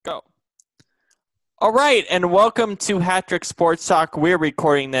All right, and welcome to Hat-Trick Sports Talk. We're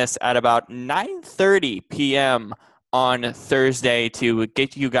recording this at about 9:30 p.m. on Thursday to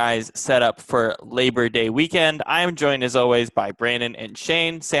get you guys set up for Labor Day weekend. I am joined, as always, by Brannan and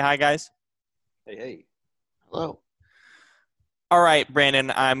Shane. Say hi, guys. Hey. Hello. All right,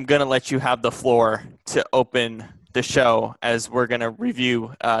 Brannan, I'm going to let you have the floor to open the show as we're going to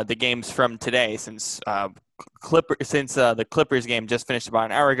review the games from today since the Clippers game just finished about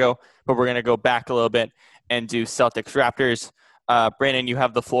an hour ago, but we're going to go back a little bit and do Celtics Raptors. Brannan, you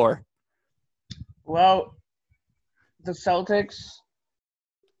have the floor. Well, the Celtics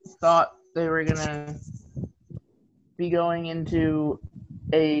thought they were going to be going into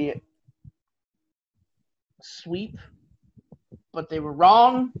a sweep, but they were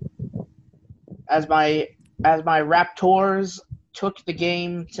wrong. As my Raptors took the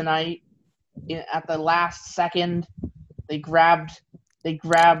game tonight at the last second, they grabbed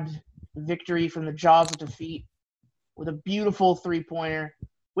victory from the jaws of defeat with a beautiful three-pointer,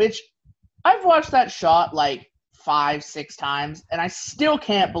 which I've watched that shot like 5-6 times, and I still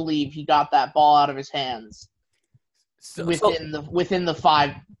can't believe he got that ball out of his hands within the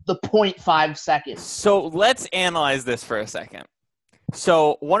 0.5 seconds. So let's analyze this for a second.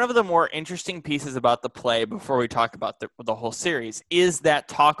 So one of the more interesting pieces about the play before we talk about the whole series is that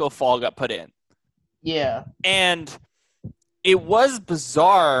Taco Fall got put in. Yeah. And it was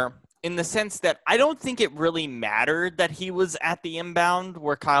bizarre in the sense that I don't think it really mattered that he was at the inbound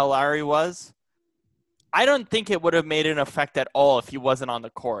where Kyle Lowry was. I don't think it would have made an effect at all if he wasn't on the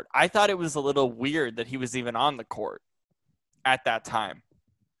court. I thought it was a little weird that he was even on the court at that time.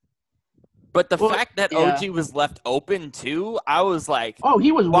 But the fact that OG was left open too, I was like, "Oh,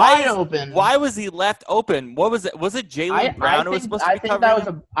 he was wide open." Why was he left open? What was it? Was it Jaylen Brown who was supposed to be covering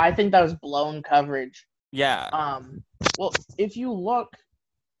him? I think that was blown coverage. Yeah. Well, if you look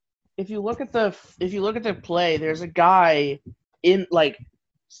at the play, there's a guy in, like,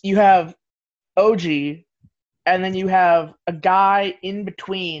 you have OG, and then you have a guy in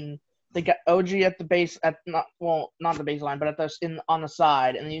between. They got OG at the base not the baseline, but on the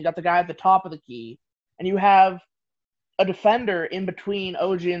side, and then you got the guy at the top of the key, and you have a defender in between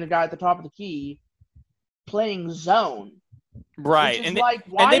OG and the guy at the top of the key playing zone. Right. Which is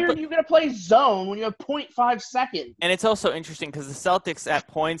why are you going to play zone when you have 0.5 seconds? And it's also interesting because the Celtics at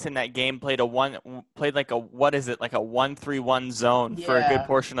points in that game played like a 1-3-1 zone for a good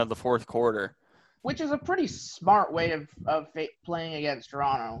portion of the fourth quarter. Which is a pretty smart way of playing against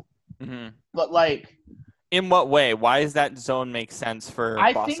Toronto. Mm-hmm. But, in what way? Why does that zone make sense for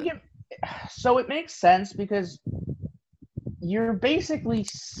Boston? It makes sense because you're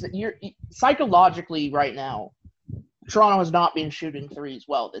psychologically right now, Toronto has not been shooting threes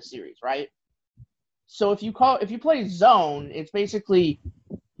well this series, right? So if you play zone, it's basically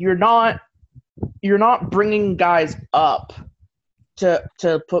you're not bringing guys up to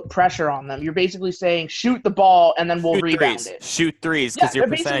put pressure on them. You're basically saying shoot the ball and then we'll rebound it. Shoot threes because your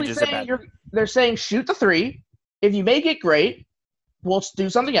percentages are bad. They're saying shoot the three. If you make it, great. We'll do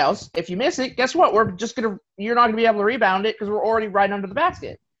something else. If you miss it, guess what? You're not gonna be able to rebound it because we're already right under the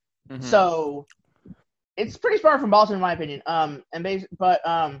basket. Mm-hmm. So it's pretty smart from Boston, in my opinion. But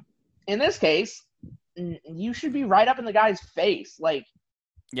in this case, you should be right up in the guy's face,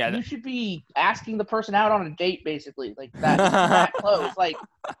 you should be asking the person out on a date, basically, like that close. Like,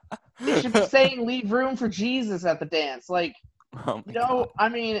 you should be saying "leave room for Jesus" at the dance. Like, God. I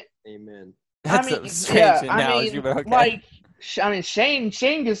mean, amen. That's a strange analogy, but okay. Shane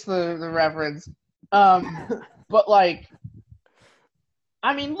gets the reference. But look,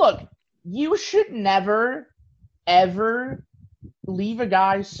 you should never, ever leave a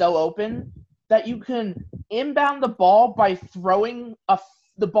guy so open that you can inbound the ball by throwing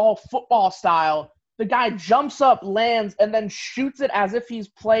the ball football style. The guy jumps up, lands, and then shoots it as if he's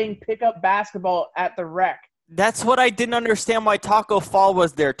playing pickup basketball at the rec. That's what I didn't understand why Taco Fall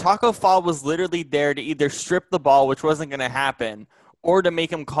was there. Taco Fall was literally there to either strip the ball, which wasn't going to happen, or to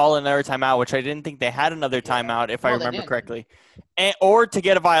make him call another timeout, which I didn't think they had another timeout, if I remember correctly, or to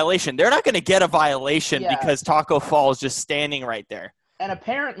get a violation. They're not going to get a violation because Taco Fall is just standing right there. And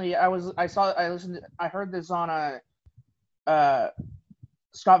apparently, I heard this on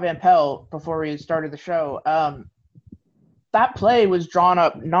Scott Van Pelt before we started the show. That play was drawn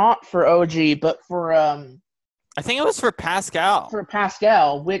up not for OG, but for I think it was for Pascal. For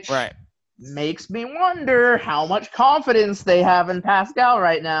Pascal, which makes me wonder how much confidence they have in Pascal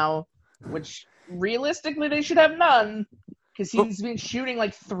right now, which realistically they should have none because he's been shooting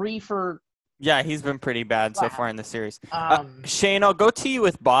like 3 for Yeah, he's been pretty bad so far in the series. Shane, I'll go to you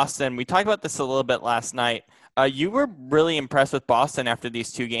with Boston. We talked about this a little bit last night. You were really impressed with Boston after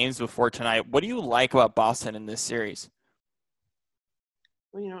these 2 games before tonight. What do you like about Boston in this series?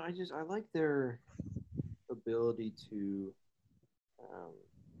 Well, I like their ability to,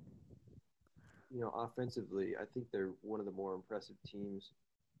 offensively. I think they're one of the more impressive teams.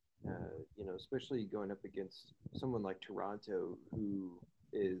 Especially going up against someone like Toronto, who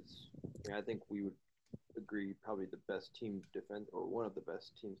is, I think we would agree, probably the best team defense or one of the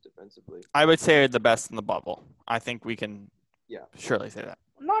best teams defensively. I would say the best in the bubble. I think we can surely say that.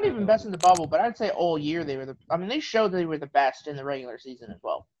 Not even best in the bubble, but I'd say all year they were they showed they were the best in the regular season as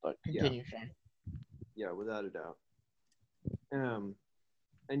well. But continue, Shane. Yeah, without a doubt.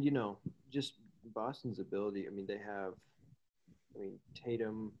 Just Boston's ability. They have,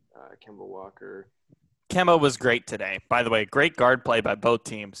 Tatum, Kemba Walker. Kemba was great today. By the way, great guard play by both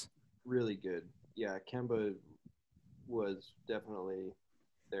teams. Really good. Yeah, Kemba was definitely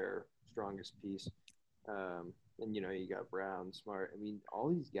their strongest piece. And you got Brown, Smart. All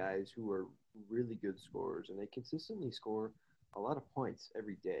these guys who are really good scorers, and they consistently score a lot of points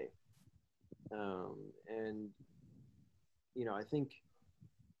every day.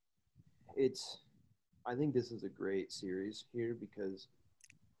 I think this is a great series here because,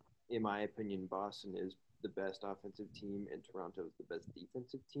 in my opinion, Boston is the best offensive team and Toronto is the best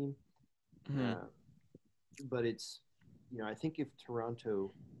defensive team. Mm-hmm. But it's, I think if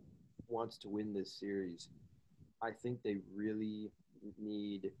Toronto wants to win this series, I think they really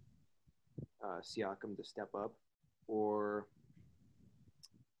need Siakam to step up, or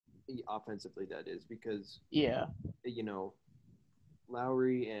offensively, that is, because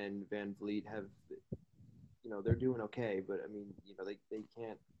Lowry and Van Vliet have, they're doing okay, but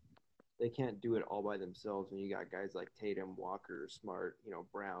they can't do it all by themselves when you got guys like Tatum, Walker, Smart,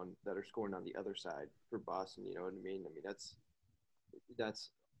 Brown that are scoring on the other side for Boston. You know what I mean?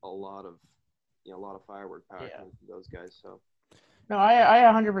 That's a lot of firework power coming from those guys. So no,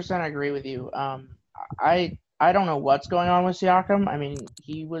 I 100% agree with you. I don't know what's going on with Siakam.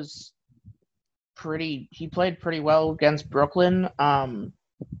 He played pretty well against Brooklyn.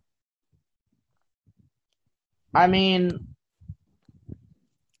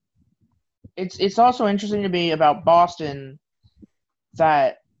 It's also interesting to me about Boston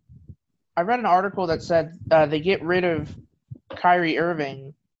that I read an article that said they get rid of Kyrie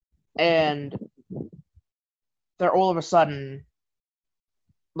Irving and they're all of a sudden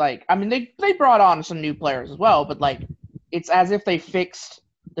they brought on some new players as well, but it's as if they fixed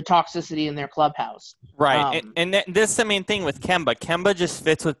the toxicity in their clubhouse. Right. And this is the main thing with Kemba. Kemba just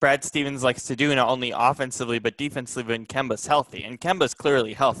fits what Brad Stevens likes to do, not only offensively, but defensively when Kemba's healthy. And Kemba's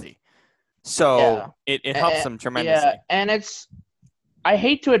clearly healthy. So it helps them tremendously. Yeah, and I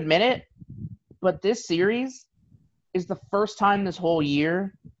hate to admit it, but this series is the first time this whole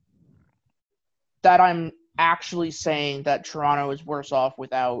year that I'm actually saying that Toronto is worse off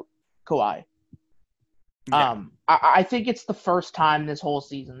without Kawhi. Yeah. I think it's the first time this whole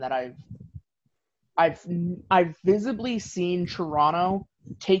season that I've visibly seen Toronto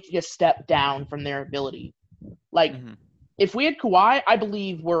taking a step down from their ability. If we had Kawhi, I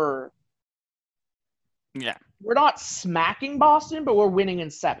believe we're not smacking Boston, but we're winning in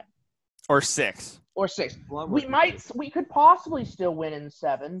 7 or 6. We could possibly still win in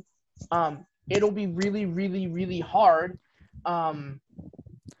 7. It'll be really, really, really hard.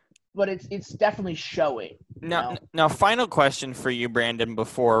 But it's definitely showing. Now, final question for you, Brandon,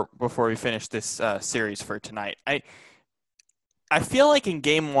 before we finish this series for tonight. I feel like in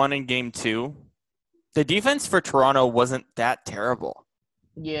Game 1 and Game 2, the defense for Toronto wasn't that terrible.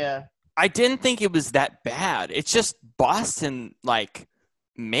 Yeah. I didn't think it was that bad. It's just Boston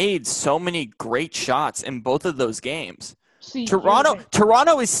made so many great shots in both of those games. See,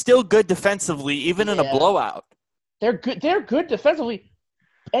 Toronto is still good defensively, even in a blowout. They're good. They're good defensively.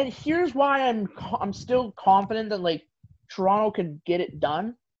 And here's why I'm still confident that Toronto can get it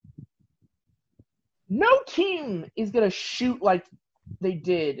done. No team is gonna shoot like they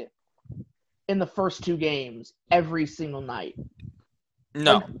did in the first 2 games every single night.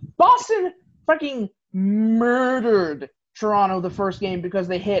 No. Boston fucking murdered Toronto the first game because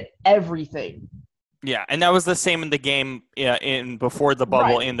they hit everything. Yeah, and that was the same in the game in before the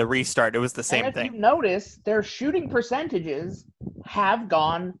bubble in the restart. It was the same thing. If you notice, their shooting percentages have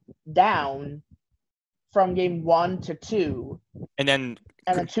gone down from game 1 to 2. And then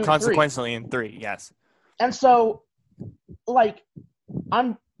 2 consequently in 3, yes. And so,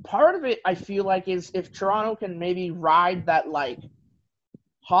 I'm part of it, I feel like, is if Toronto can maybe ride that,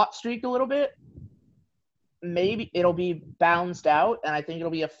 hot streak a little bit, maybe it'll be balanced out, and I think it'll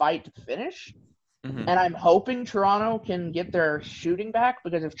be a fight to finish. Mm-hmm. And I'm hoping Toronto can get their shooting back,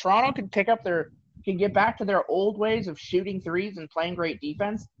 because if Toronto can pick up their can get back to their old ways of shooting threes and playing great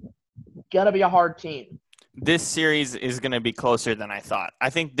defense, gonna be a hard team. This series is going to be closer than I thought. I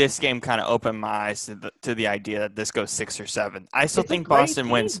think this game kind of opened my eyes to the idea that this goes 6 or 7. I still think Boston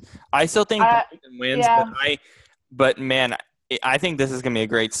wins. I still think Boston wins, yeah. but man, I think this is going to be a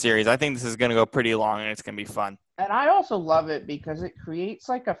great series. I think this is going to go pretty long, and it's going to be fun. And I also love it because it creates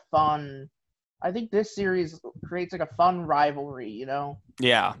like a fun. I think this series creates like a fun rivalry, you know?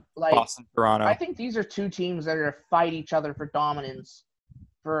 Yeah, like Boston, Toronto. I think these are two teams that are going to fight each other for dominance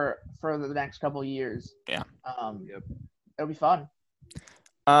for the next couple of years. Yeah. It'll be fun.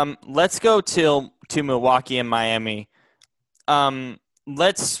 Let's go to Milwaukee and Miami. The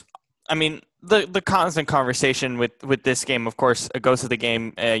constant conversation with this game, of course, goes to the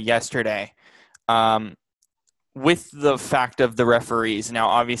game yesterday. With the fact of the referees. Now,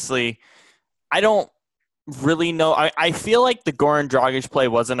 obviously, I don't really know. I feel like the Goran Dragic play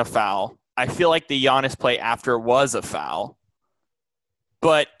wasn't a foul. I feel like the Giannis play after was a foul.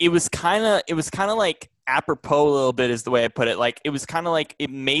 But it was kind of like apropos a little bit is the way I put it. Like, it was kind of like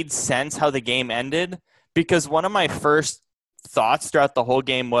it made sense how the game ended, because one of my first thoughts throughout the whole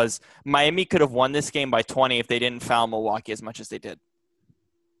game was Miami could have won this game by 20 if they didn't foul Milwaukee as much as they did.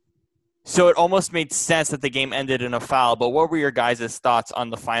 So it almost made sense that the game ended in a foul. But what were your guys' thoughts on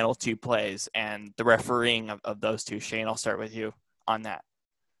the final two plays and the refereeing of those two? Shane, I'll start with you on that.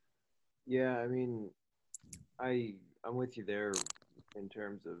 Yeah, I mean, I'm with you there in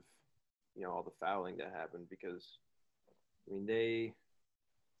terms of, you know, all the fouling that happened, because, I mean, they,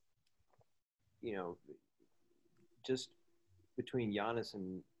 you know, just between Giannis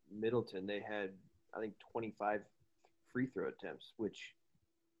and Middleton, they had, I think, 25 free throw attempts, which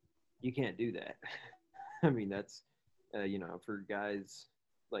you can't do that. I mean, that's, you know, for guys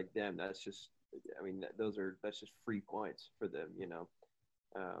like them, that's just, I mean, that's just free points for them, you know.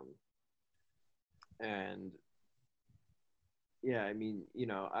 And yeah, I mean, you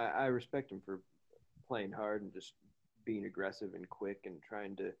know, I respect him for playing hard and just being aggressive and quick and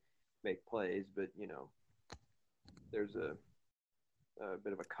trying to make plays, but, you know, there's a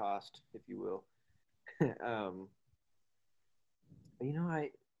bit of a cost, if you will. You know,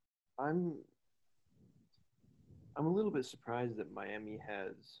 I'm a little bit surprised that Miami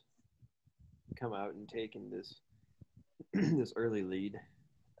has come out and taken this this early lead,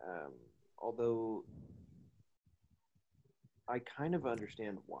 although I kind of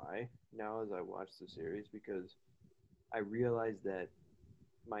understand why now as I watch the series, because I realize that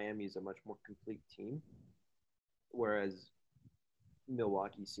Miami is a much more complete team, whereas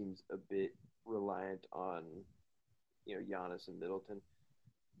Milwaukee seems a bit reliant on, you know, Giannis and Middleton.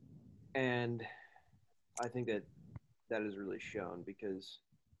 And I think that is really shown, because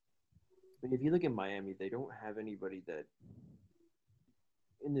I mean, if you look at Miami, they don't have anybody that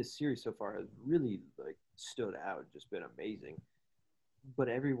in this series so far has really like stood out, just been amazing. But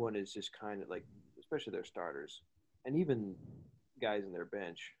everyone is just kind of like, especially their starters and even guys in their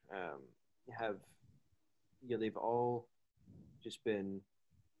bench, have, you know, they've all just been,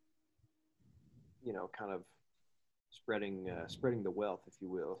 you know, kind of spreading the wealth, if you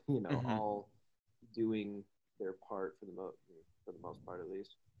will, you know, all doing their part for the most part, at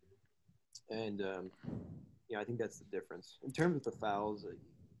least. And you know, I think that's the difference in terms of the fouls.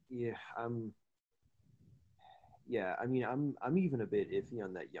 I mean, I'm even a bit iffy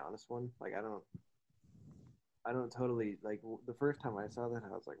on that Giannis one. Like, I don't totally, like, the first time I saw that, I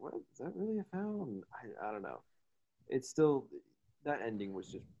was like, what, is that really a foul? And I don't know. It's still, that ending was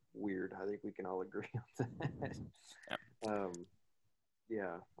just weird. I think we can all agree on that.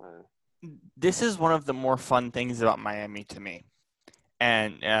 Yeah. This is one of the more fun things about Miami to me.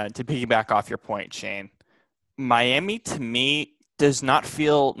 And to piggyback off your point, Shane, Miami to me does not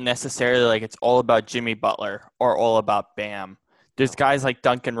feel necessarily like it's all about Jimmy Butler or all about Bam. There's guys like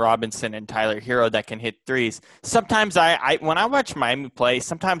Duncan Robinson and Tyler Hero that can hit threes. Sometimes I when I watch Miami play,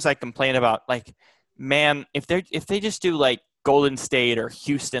 sometimes I complain about, like, man, if they just do like Golden State or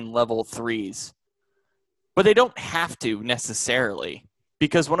Houston level threes. But they don't have to necessarily,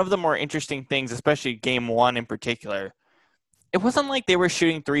 because one of the more interesting things, especially game one in particular, it wasn't like they were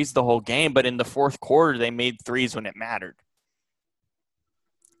shooting threes the whole game, but in the fourth quarter, they made threes when it mattered.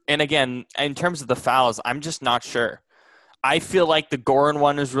 And again, in terms of the fouls, I'm just not sure. I feel like the Goran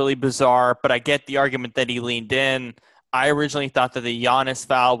one is really bizarre, but I get the argument that he leaned in. I originally thought that the Giannis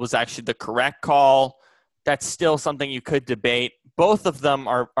foul was actually the correct call. That's still something you could debate. Both of them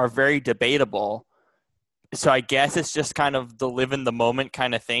are very debatable. So I guess it's just kind of the live in the moment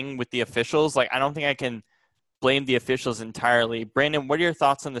kind of thing with the officials. Like, I don't think I can blame the officials entirely. Brandon, what are your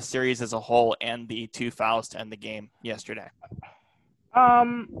thoughts on the series as a whole and the two fouls to end the game yesterday?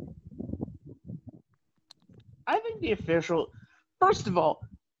 I think first of all,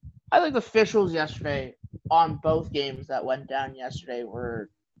 I think the officials yesterday on both games that went down yesterday were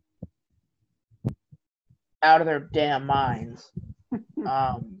out of their damn minds.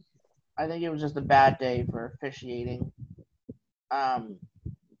 I think it was just a bad day for officiating.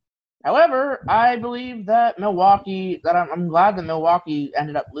 However, I believe that I'm glad that Milwaukee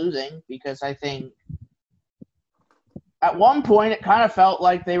ended up losing because I think at one point it kind of felt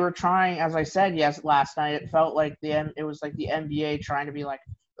like they were trying, as I said last night, it felt like it was like the NBA trying to be like,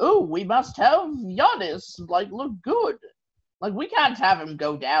 "Oh, we must have Giannis look good. Like we can't have him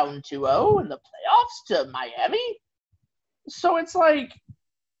go down 2-0 in the playoffs to Miami." So it's like,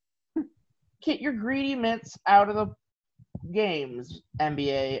 get your greedy mitts out of the games,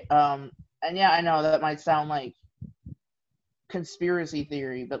 NBA. And yeah, I know that might sound like conspiracy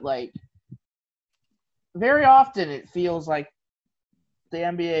theory, but like very often it feels like the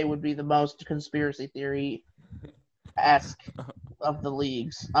NBA would be the most conspiracy theory-esque of the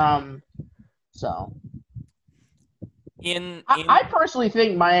leagues. So I personally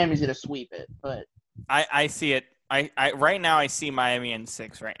think Miami's gonna sweep it, but I see it. I right now I see Miami in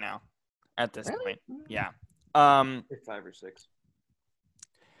 6 right now at this really? point. Yeah. 5 or 6.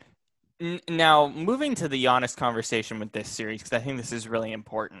 Now, moving to the Giannis conversation with this series, because I think this is really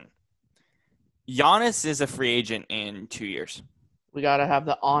important. Giannis is a free agent in 2 years. We got to have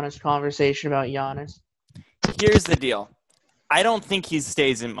the honest conversation about Giannis. Here's the deal. I don't think he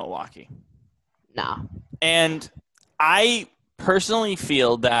stays in Milwaukee. Nah. And I personally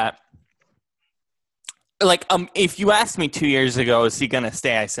feel that, if you asked me 2 years ago, is he going to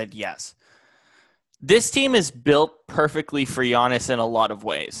stay? I said yes. This team is built perfectly for Giannis in a lot of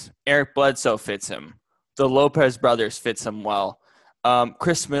ways. Eric Bledsoe fits him. The Lopez brothers fits him well.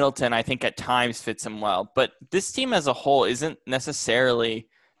 Chris Middleton, I think, at times fits him well. But this team as a whole isn't necessarily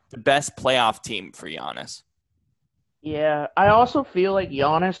the best playoff team for Giannis. Yeah, I also feel like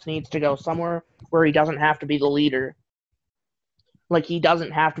Giannis needs to go somewhere where he doesn't have to be the leader. Like, he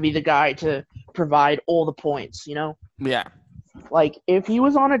doesn't have to be the guy to provide all the points, you know? Yeah. Like, if he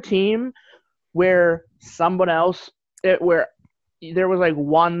was on a team where someone else, where there was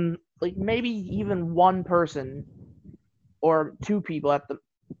maybe even one person or two people at the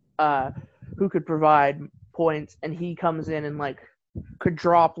who could provide points, and he comes in and could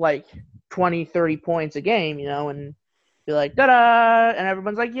drop 20, 30 points a game, you know, and be like, da-da, and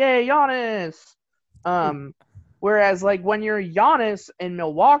everyone's like, yay, Giannis. Whereas when you're Giannis in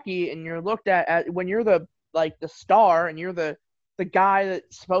Milwaukee and you're looked at when you're the star and you're the guy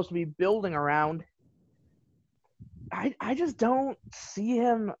that's supposed to be building around, I just don't see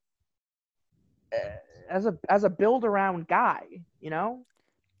him as a build around guy, you know?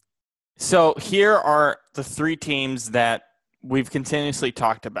 So here are the 3 teams that we've continuously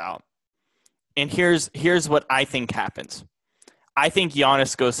talked about. And here's what I think happens. I think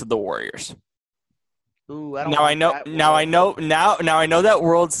Giannis goes to the Warriors. Ooh, I know that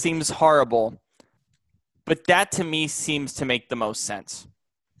world seems horrible, but that to me seems to make the most sense.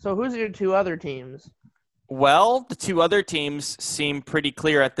 So who's your 2 other teams? Well, the 2 other teams seem pretty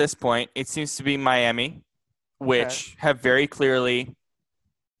clear at this point. It seems to be Miami, which have very clearly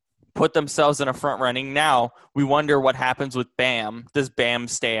put themselves in a front running. Now, we wonder what happens with Bam. Does Bam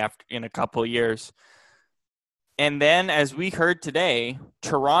stay in a couple of years? And then, as we heard today,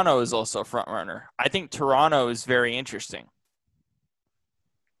 Toronto is also a front runner. I think Toronto is very interesting.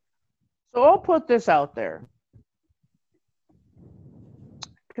 So I'll put this out there.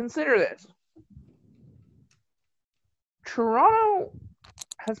 Consider this. Toronto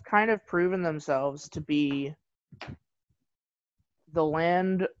has kind of proven themselves to be the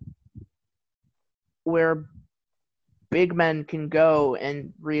land where big men can go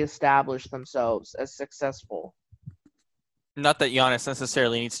and reestablish themselves as successful. Not that Giannis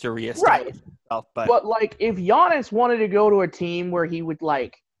necessarily needs to reestablish himself, but if Giannis wanted to go to a team where he would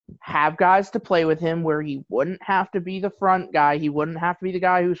have guys to play with him, where he wouldn't have to be the front guy, he wouldn't have to be the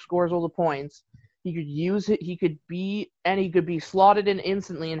guy who scores all the points. He could use it. He could be slotted in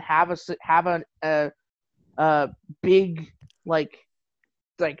instantly and have a big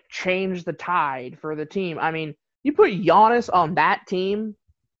change the tide for the team. I mean, you put Giannis on that team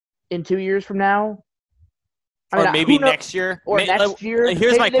in 2 years from now, or maybe next year. Or next year.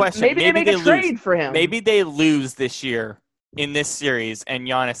 Here's my question. Maybe they make a trade for him. Maybe they lose this year in this series, and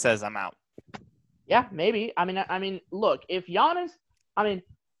Giannis says, "I'm out." Yeah, maybe. I mean, look, if Giannis, I'm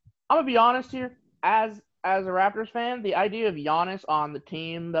gonna be honest here. As a Raptors fan, the idea of Giannis on the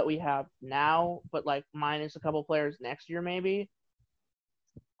team that we have now, but minus a couple players next year, maybe.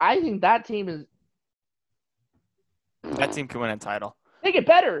 I think that team can win a title. They get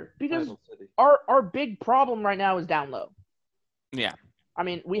better because Title City. our big problem right now is down low. Yeah. I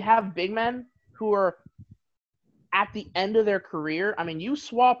mean, we have big men who are at the end of their career. I mean, you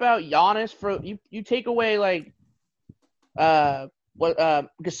swap out Giannis for you take away like Gasol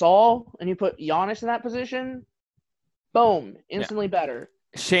and you put Giannis in that position. Boom, instantly better.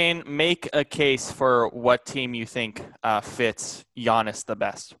 Shane, make a case for what team you think fits Giannis the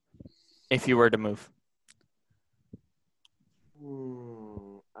best if you were to move.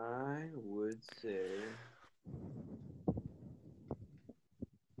 I would say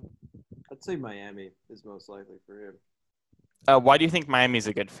I'd say Miami is most likely for him. Why do you think Miami's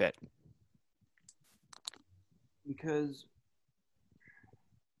a good fit? Because,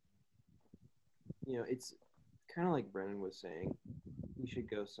 it's kind of like Brennan was saying. He should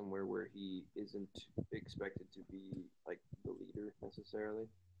go somewhere where he isn't expected to be, like, the leader necessarily.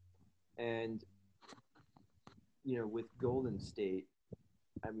 And, with Golden State,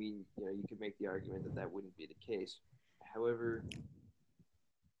 I mean, you could make the argument that wouldn't be the case. However,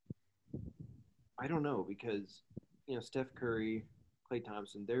 I don't know because, Steph Curry, Klay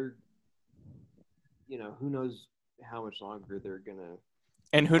Thompson, they're, who knows how much longer they're going to.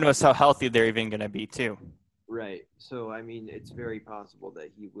 And who knows how healthy they're even going to be, too. Right. So, I mean, it's very possible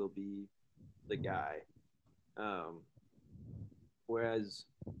that he will be the guy. Whereas,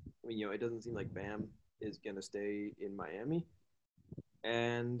 it doesn't seem like Bam is going to stay in Miami.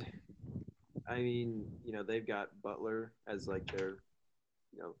 And, I mean, they've got Butler as, like, their,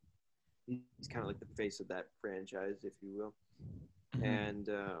 he's kind of like the face of that franchise, if you will. Mm-hmm. And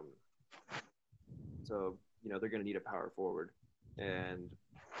so, they're going to need a power forward. And,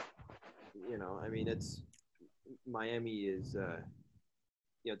 I mean, Miami is,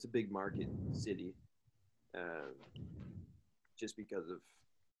 it's a big market city just because of,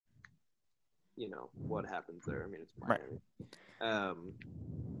 what happens there. I mean, it's Miami. Right.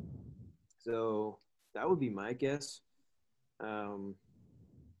 So that would be my guess. I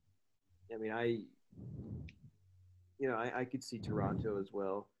mean, I could see Toronto as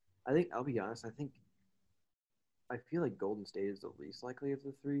well. I'll be honest, I feel like Golden State is the least likely of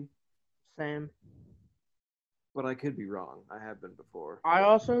the three. Same. But I could be wrong. I have been before. I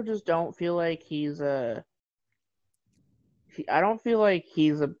also just don't feel like I don't feel like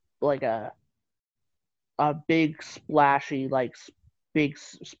he's a big splashy, like big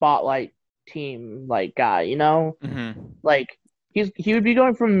spotlight team like guy, Mm-hmm. Like he would be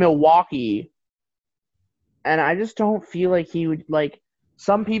going from Milwaukee, and I just don't feel like he would like.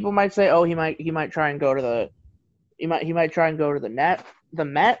 Some people might say, oh, he might try and go to the the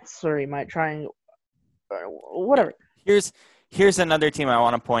Mets, or he might try and whatever. Here's another team I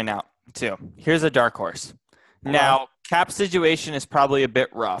want to point out too. Here's a dark horse. Now, cap situation is probably a bit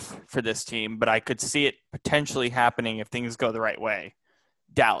rough for this team, but I could see it potentially happening if things go the right way.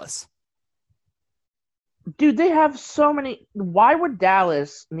 Dallas. Dude, they have so many. Why would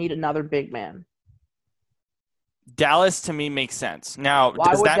Dallas need another big man? Dallas to me makes sense. Now,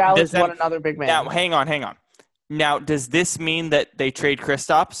 why would Dallas want another big man? Now, hang on. Now, does this mean that they trade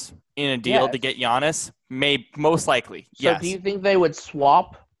Kristaps in a deal to get Giannis? Most likely, yes. So do you think they would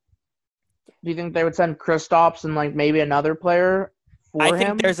swap? Do you think they would send Kristaps and like maybe another player for him? I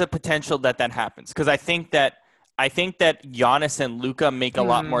think there's a potential that happens because I think that Giannis and Luka make a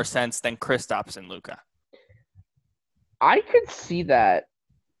lot more sense than Kristaps and Luka. I could see that,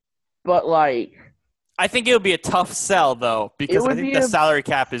 but like, I think it would be a tough sell though because I think the salary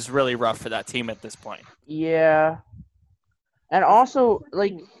cap is really rough for that team at this point. Yeah, and also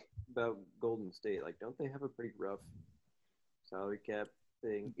like about Golden State, like, don't they have a pretty rough salary cap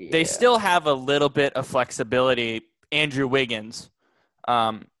thing? Yeah. They still have a little bit of flexibility. Andrew Wiggins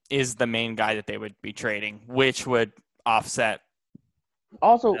is the main guy that they would be trading, which would offset.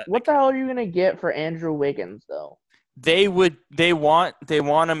 Also, what the hell are you gonna get for Andrew Wiggins though? They want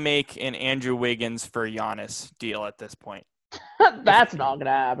to make an Andrew Wiggins for Giannis deal at this point. That's not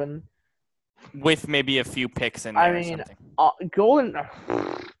gonna happen. With maybe a few picks in there. I mean, Golden.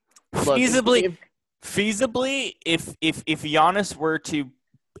 Feasibly, if Giannis were to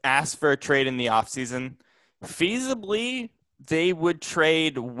ask for a trade in the offseason, feasibly they would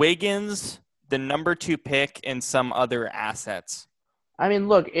trade Wiggins, the number 2 pick, and some other assets. I mean,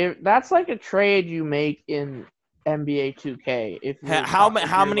 look, if that's like a trade you make in NBA 2K.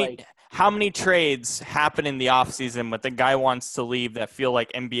 How many trades happen in the offseason when the guy wants to leave that feel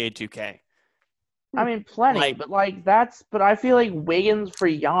like NBA 2K? I mean, plenty, but I feel like Wiggins for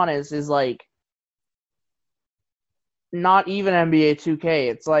Giannis is like not even NBA 2K.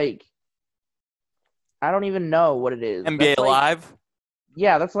 It's like I don't even know what it is. NBA Live?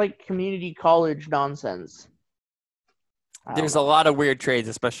 Yeah, that's like community college nonsense. There's a lot of weird trades,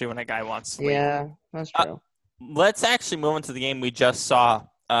 especially when a guy wants to leave. Yeah, that's true. Let's actually move into the game we just saw.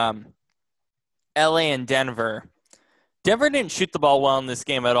 LA and Denver. Denver didn't shoot the ball well in this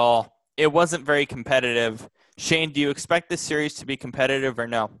game at all. It wasn't very competitive. Shane, do you expect this series to be competitive or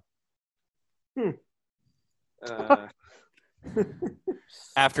no?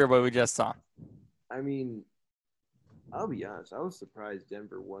 After what we just saw. I mean, I'll be honest. I was surprised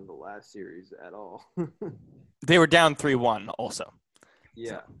Denver won the last series at all. They were down 3-1 also.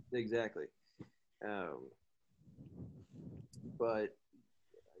 Yeah, exactly. But,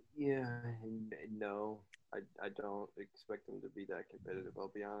 yeah, no, I don't expect them to be that competitive,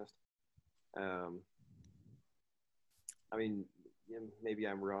 I'll be honest. I mean, yeah, maybe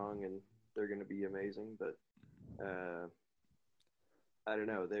I'm wrong and they're going to be amazing, but I don't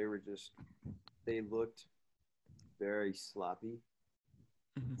know. They looked very sloppy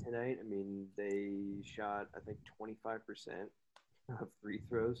tonight. I mean, they shot, I think, 25% of free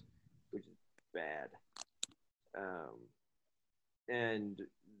throws, which is bad. And,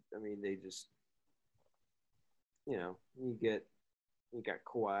 I mean, they just, you got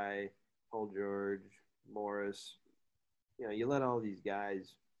Kawhi, Paul George, Morris. You let all these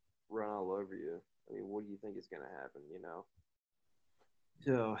guys run all over you. I mean, what do you think is going to happen,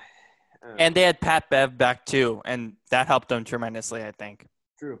 So, and they had Pat Bev back too, and that helped them tremendously, I think.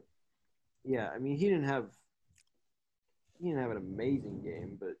 True. Yeah, I mean, he didn't have an amazing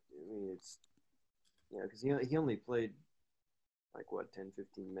game, but I mean, it's because he only played like 10,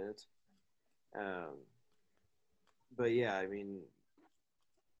 15 minutes. But yeah, I mean,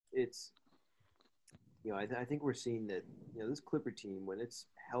 it's I think we're seeing that this Clipper team, when it's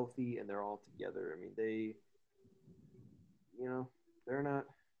healthy and they're all together, I mean, they're not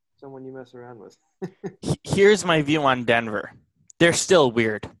someone you mess around with. Here's my view on Denver. They're still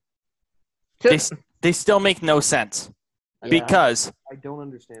weird. They still make no sense. Because I don't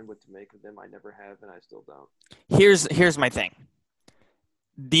understand what to make of them. I never have, and I still don't. Here's my thing.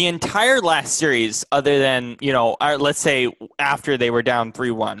 The entire last series, other than, let's say after they were down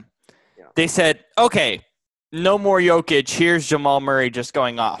 3-1, they said, okay, no more Jokic. Here's Jamal Murray just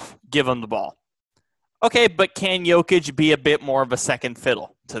going off. Give him the ball. Okay, but can Jokic be a bit more of a second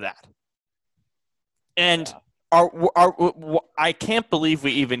fiddle to that? And I can't believe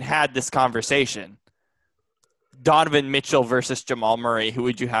we even had this conversation. Donovan Mitchell versus Jamal Murray, who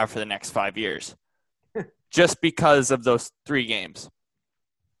would you have for the next 5 years? Just because of those 3 games.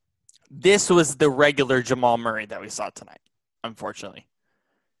 This was the regular Jamal Murray that we saw tonight, unfortunately.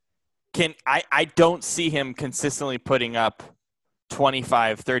 I don't see him consistently putting up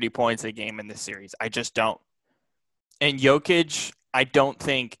 25, 30 points a game in this series. I just don't. And Jokic, I don't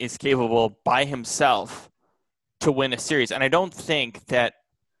think is capable by himself to win a series. And I don't think that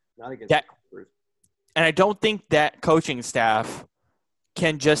and I don't think that coaching staff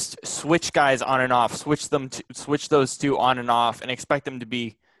can just switch guys on and off, switch those two on and off and expect them to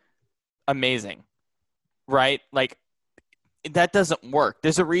be amazing. Right? Like, that doesn't work.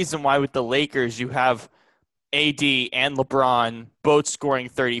 There's a reason why with the Lakers you have AD and LeBron both scoring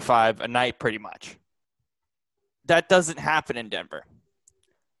 35 a night pretty much. That doesn't happen in Denver.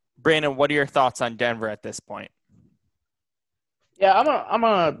 Brandon, what are your thoughts on Denver at this point? Yeah, I'm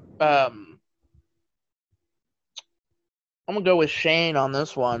gonna go with Shane on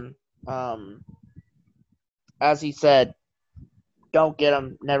this one. As he said, don't get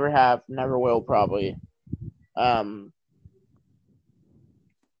him, never have, never will probably. I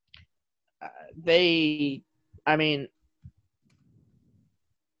mean,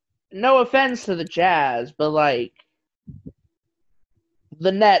 no offense to the Jazz, but like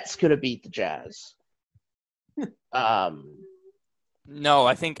the Nets could have beat the Jazz. No,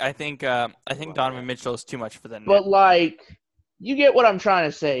 I think Donovan Mitchell is too much for the Nets. But like, you get what I'm trying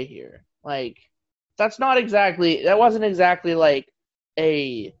to say here. Like, that wasn't exactly like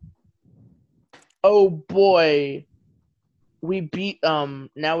oh boy, we beat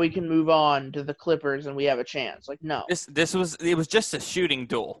now we can move on to the Clippers and we have a chance. Like, no. It was just a shooting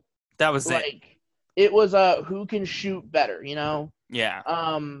duel. That was it. It was who can shoot better, Yeah.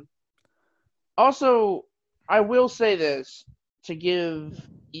 Also, I will say this to give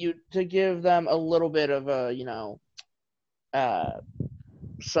them a little bit of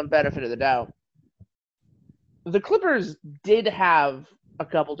some benefit of the doubt. The Clippers did have a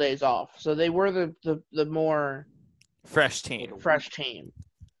couple days off, so they were the more fresh team.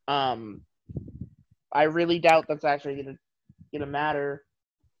 I really doubt that's actually gonna matter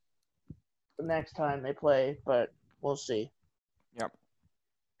the next time they play, but we'll see. Yep.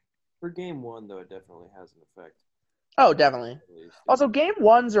 For game 1, though, it definitely has an effect. Oh, definitely. Also, game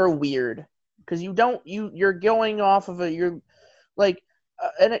 1s are weird because you're going off of and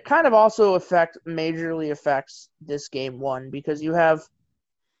it kind of also majorly affects this game one, because you have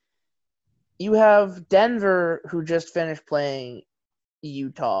Denver, who just finished playing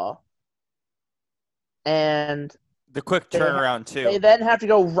Utah, and The quick turnaround too. They then have to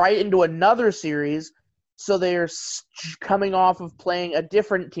go right into another series, so they're coming off of playing a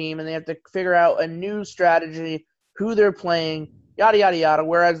different team, and they have to figure out a new strategy, who they're playing, yada yada yada.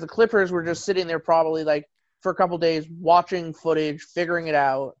 Whereas the Clippers were just sitting there probably like for a couple days watching footage, figuring it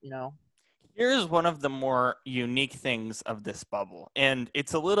out. Here's one of the more unique things of this bubble, and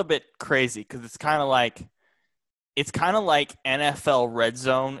it's a little bit crazy because it's kind of like NFL red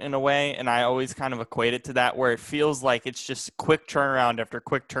zone in a way, and I always kind of equate it to that, where it feels like it's just quick turnaround after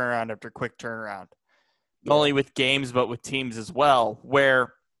quick turnaround after quick turnaround. Not only with games, but with teams as well,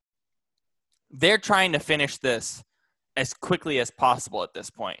 where they're trying to finish this as quickly as possible at this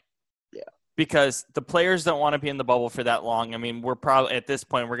point. Yeah. Because the players don't want to be in the bubble for that long. I mean, we're probably at this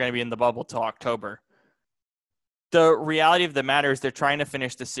point, we're going to be in the bubble till October. The reality of the matter is they're trying to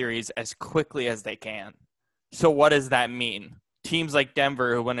finish the series as quickly as they can. So what does that mean? Teams like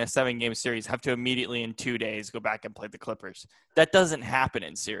Denver, who win a 7-game series, have to immediately in 2 days go back and play the Clippers. That doesn't happen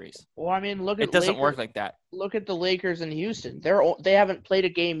in series. Well, I mean, it doesn't work like that. Look at the Lakers and Houston. They haven't played a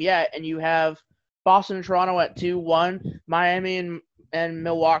game yet, and you have Boston and Toronto at 2-1, Miami and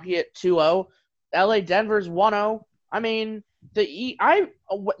Milwaukee at 2-0, LA Denver's 1-0. I mean,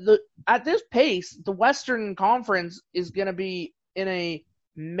 at this pace, the Western Conference is going to be in a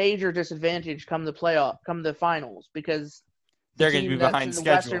major disadvantage come the finals, because they're going to be behind schedule.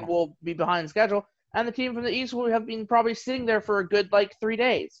 The Western will be behind schedule, and the team from the East will have been probably sitting there for a good 3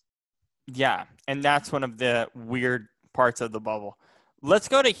 days. Yeah, and that's one of the weird parts of the bubble. Let's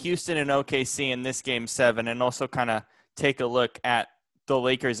go to Houston and OKC in this game 7, and also kind of take a look at the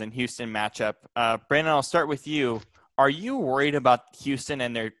Lakers and Houston matchup. Brandon, I'll start with you. Are you worried about Houston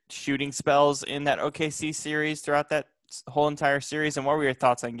and their shooting spells in that OKC series throughout that whole entire series? And what were your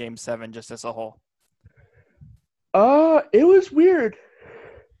thoughts on game 7 just as a whole? It was weird.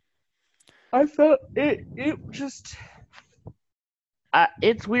 I felt it just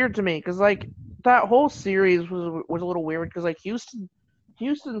it's weird to me, because that whole series was a little weird, because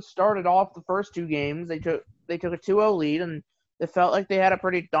Houston started off the first 2 games. They took a 2-0 lead, and it felt like they had a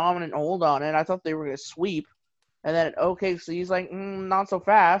pretty dominant hold on it. I thought they were going to sweep. And then OKC's not so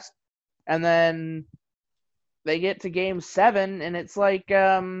fast. And then they get to game 7, and it's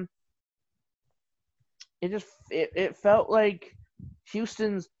it felt like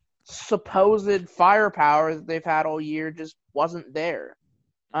Houston's supposed firepower that they've had all year just wasn't there.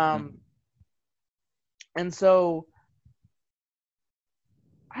 And so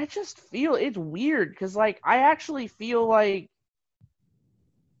I just feel it's weird, because I actually feel like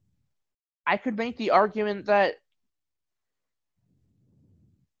I could make the argument that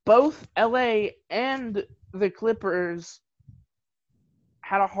both LA and the Clippers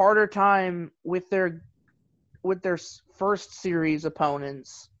had a harder time with their first series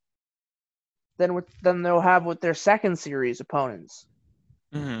opponents than they'll have with their second series opponents.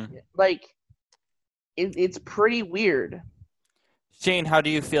 Mm-hmm. It's pretty weird. Shane, how do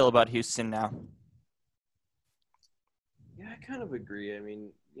you feel about Houston now? Yeah, I kind of agree. I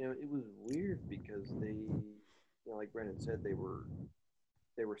mean, it was weird because they, like Brandon said, they were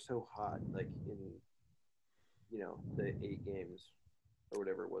so hot, in, the 8 games or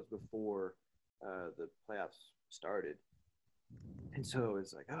whatever it was before the playoffs started. And so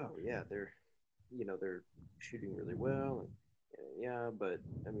it's oh yeah, they're shooting really well, and yeah, but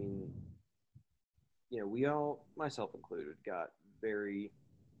I mean, we all, myself included, got very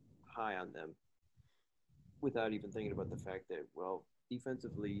high on them without even thinking about the fact that, well,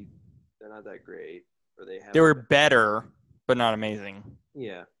 defensively they're not that great, or they were better but not amazing.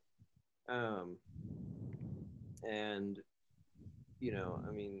 Yeah. And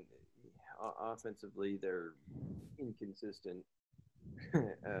I mean, offensively they're inconsistent,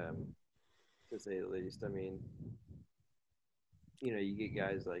 to say the least. I mean, you get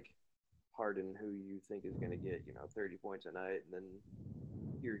guys like Harden, who you think is going to get 30 points a night, and then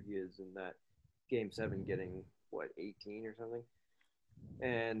here he is in that game 7 getting 18 or something.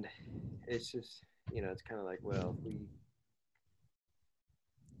 And it's just it's kind of well,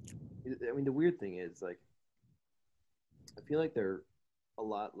 I mean, the weird thing is I feel like they're a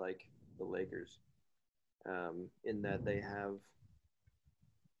lot like the Lakers, in that they have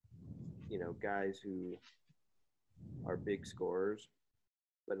guys who are big scorers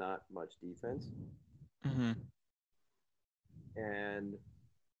but not much defense. Mm-hmm. And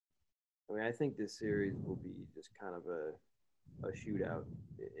I mean, I think this series will be just kind of a shootout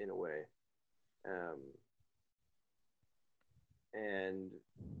in a way. And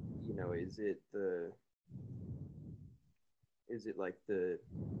is it like the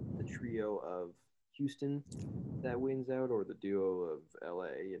trio of Houston that wins out, or the duo of LA?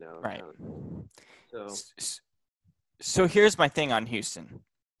 Right. So So here's my thing on Houston.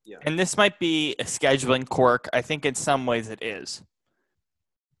 yeah. And this might be a scheduling quirk. I think in some ways it is.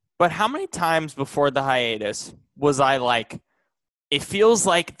 But how many times before the hiatus was I like, it feels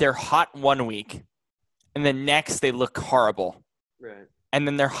like they're hot one week, and the next they look horrible. Right. And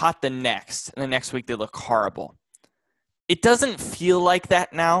then they're hot the next, and the next week they look horrible. It doesn't feel like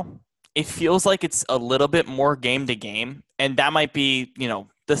that now. It feels like it's a little bit more game to game, and that might be,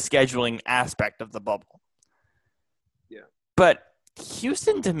 the scheduling aspect of the bubble. Yeah. But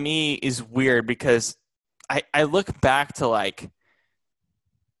Houston to me is weird because I look back to I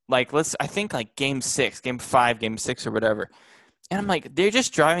think game 6, game 5, game 6 or whatever. And I'm like, they're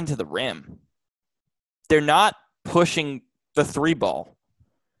just driving to the rim. They're not pushing the 3 ball.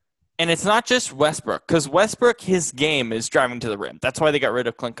 And it's not just Westbrook, because Westbrook, his game is driving to the rim. That's why they got rid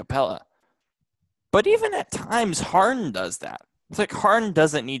of Clint Capella. But even at times, Harden does that. It's like Harden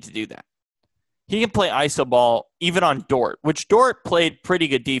doesn't need to do that. He can play iso ball even on Dort, which Dort played pretty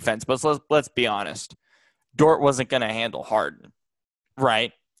good defense, but let's be honest. Dort wasn't going to handle Harden,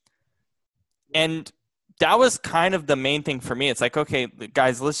 right? And that was kind of the main thing for me. It's like, okay,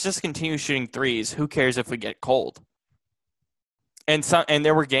 guys, let's just continue shooting threes. Who cares if we get cold? And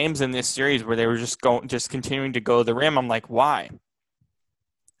there were games in this series where they were just continuing to go to the rim. I'm like, why?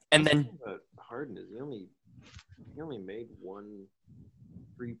 And then Harden is he only made one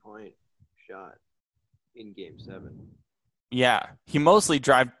 3-point shot in game 7. Yeah, he mostly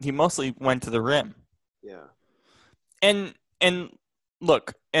went to the rim. Yeah. And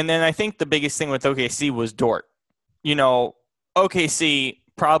look, and then I think the biggest thing with OKC was Dort. OKC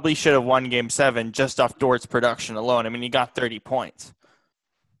probably should have won game 7 just off Dort's production alone. I mean, he got 30 points.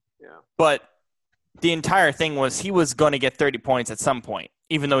 Yeah. But the entire thing was he was going to get 30 points at some point,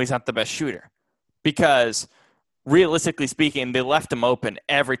 even though he's not the best shooter. Because realistically speaking, they left him open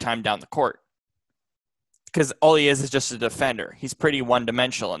every time down the court. Because all he is just a defender. He's pretty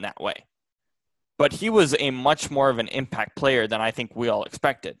one-dimensional in that way. But he was a much more of an impact player than I think we all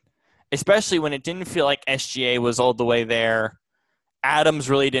expected. Especially when it didn't feel like SGA was all the way there. Adams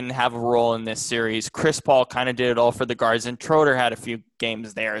really didn't have a role in this series. Chris Paul kind of did it all for the guards, and Schroeder had a few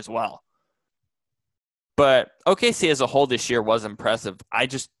games there as well. But OKC as a whole this year was impressive. It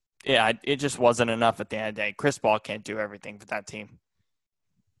just wasn't enough at the end of the day. Chris Paul can't do everything for that team.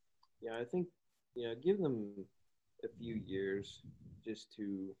 Yeah, I think, give them a few years just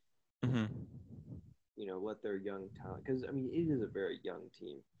to, let their young talent – because, I mean, it is a very young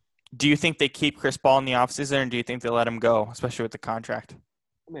team. Do you think they keep Chris Paul in the offseason, or do you think they let him go, especially with the contract?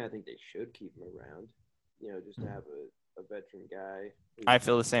 I mean, I think they should keep him around, just to have a veteran guy. I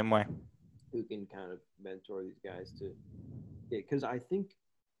feel the same way. Who can kind of mentor these guys to – because I think,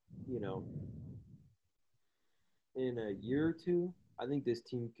 in a year or two, I think this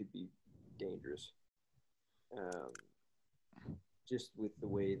team could be dangerous. Just with the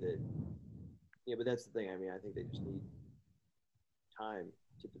way that – but that's the thing. I mean, I think they just need time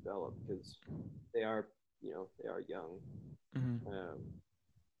to develop because they are young.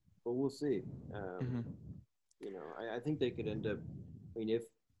 But we'll see. I think they could end up. I mean, if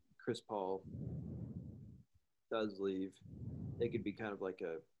Chris Paul does leave, they could be kind of like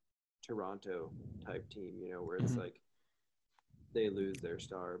a Toronto type team, where it's like they lose their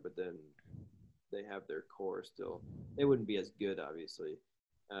star, but then they have their core still. They wouldn't be as good, obviously,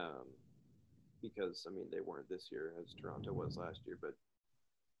 because I mean they weren't this year as Toronto was last year, but.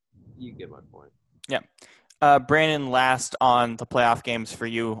 You get my point. Yeah. Brandon, last on the playoff games for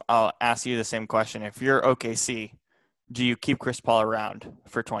you, I'll ask you the same question. If you're OKC, do you keep Chris Paul around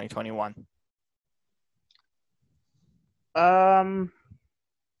for 2021? Well,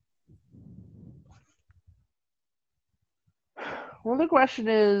 the question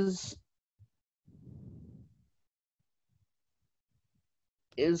is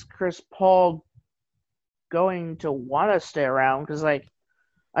Chris Paul going to want to stay around? Because,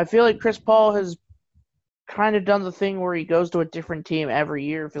 I feel like Chris Paul has kind of done the thing where he goes to a different team every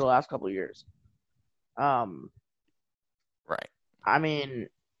year for the last couple of years. Right. I mean,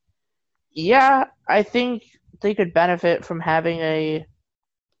 yeah, I think they could benefit from having a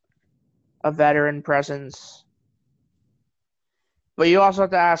veteran presence. But you also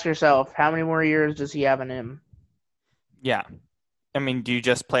have to ask yourself, how many more years does he have in him? Yeah. I mean, do you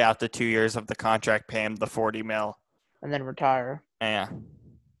just play out the 2 years of the contract, pay him the $40 million? And then retire? Yeah.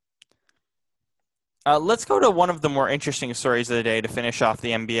 Let's go to one of the more interesting stories of the day to finish off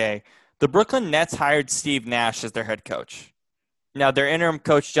the NBA. The Brooklyn Nets hired Steve Nash as their head coach. Now, their interim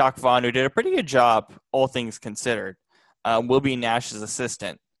coach, Jacques Vaughn, who did a pretty good job, all things considered, will be Nash's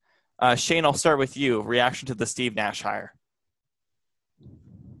assistant. Shane, I'll start with you. Reaction to the Steve Nash hire?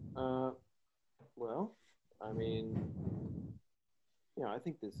 Well, I mean, I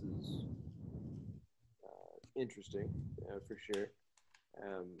think this is interesting for sure.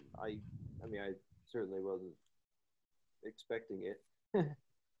 I certainly wasn't expecting it.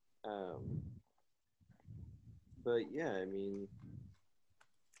 But yeah, I mean,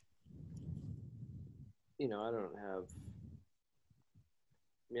 I don't have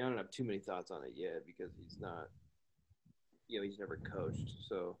too many thoughts on it yet because he's not, he's never coached.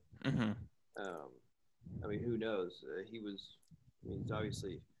 So, Mm-hmm. Who knows? He's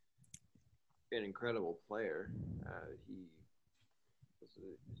obviously an incredible player. Was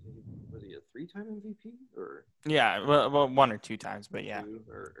he a 3-time MVP or? Yeah, well, 1 or 2 times, but yeah.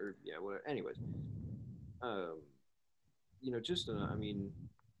 Or whatever. Anyways,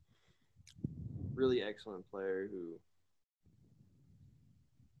 really excellent player who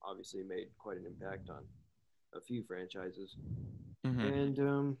obviously made quite an impact on a few franchises. Mm-hmm. And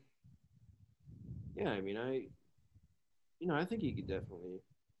I think he could definitely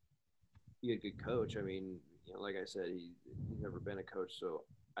be a good coach. Like I said, he's never been a coach, so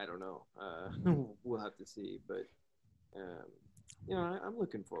I don't know. We'll have to see, but I'm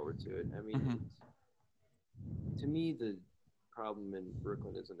looking forward to it. Mm-hmm. To me, the problem in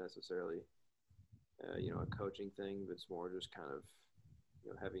Brooklyn isn't necessarily a coaching thing, but it's more just kind of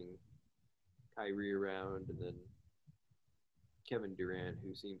having Kyrie around and then Kevin Durant,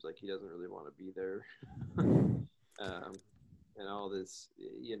 who seems like he doesn't really want to be there, and all this,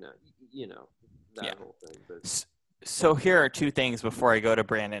 that whole thing. But so here are 2 things before I go to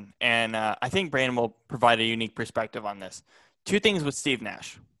Brandon, and I think Brandon will provide a unique perspective on this. 2 things with Steve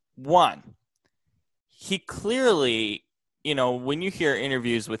Nash. 1, he clearly, when you hear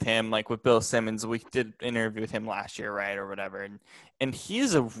interviews with him, like with Bill Simmons, we did an interview with him last year, right, or whatever, and he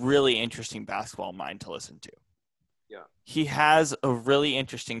is a really interesting basketball mind to listen to. Yeah, he has a really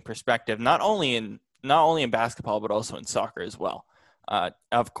interesting perspective, not only in basketball but also in soccer as well.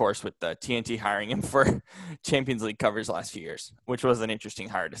 Of course, with the TNT hiring him for Champions League covers last few years, which was an interesting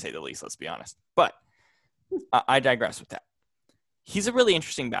hire to say the least. Let's be honest. But I digress with that. He's a really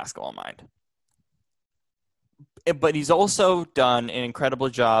interesting basketball mind, but he's also done an incredible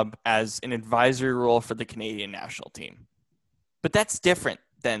job as an advisory role for the Canadian national team. But that's different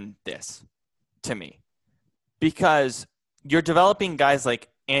than this, to me. Because you're developing guys like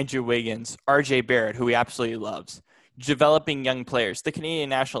Andrew Wiggins, RJ Barrett, who he absolutely loves, developing young players. The Canadian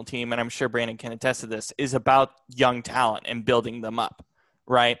national team, and I'm sure Brandon can attest to this, is about young talent and building them up,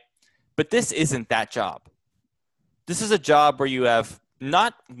 right? But this isn't that job. This is a job where you have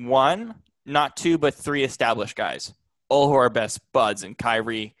not 1, not 2, but 3 established guys, all who are best buds, in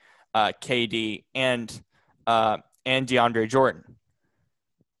Kyrie, KD, and DeAndre Jordan.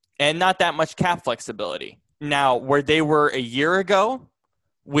 And not that much cap flexibility. Now, where they were a year ago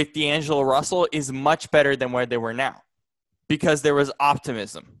with D'Angelo Russell is much better than where they were now because there was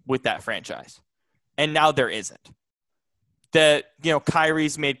optimism with that franchise. And now there isn't.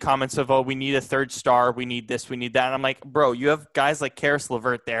 Kyrie's made comments of, we need a 3rd star. We need this. We need that. And I'm like, bro, you have guys like Karis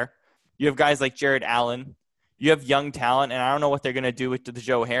LeVert there. You have guys like Jared Allen. You have young talent. And I don't know what they're going to do with the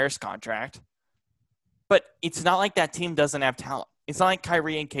Joe Harris contract. But it's not like that team doesn't have talent. It's not like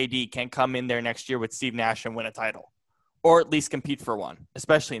Kyrie and KD can come in there next year with Steve Nash and win a title, or at least compete for one,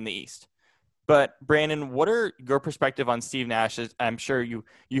 especially in the East. But Brandon, what are your perspective on Steve Nash? I'm sure you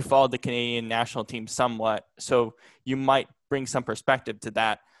followed the Canadian national team somewhat, so you might bring some perspective to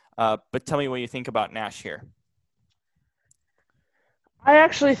that. But tell me what you think about Nash here. I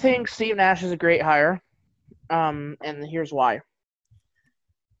actually think Steve Nash is a great hire, and here's why.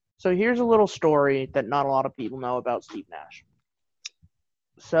 So here's a little story that not a lot of people know about Steve Nash.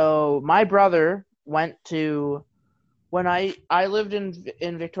 So my brother went to when I lived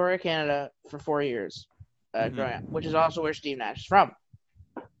in Victoria, Canada for 4 years, growing up, which is also where Steve Nash is from.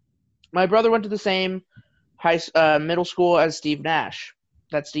 My brother went to the same middle school as Steve Nash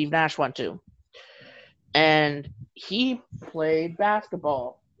that Steve Nash went to, and he played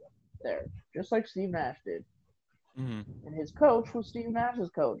basketball there, just like Steve Nash did. Mm-hmm. And his coach was Steve Nash's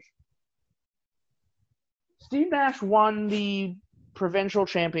coach. Steve Nash won the provincial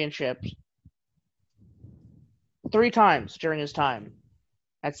championships 3 times during his time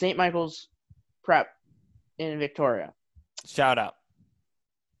at St. Michael's Prep in Victoria. Shout out.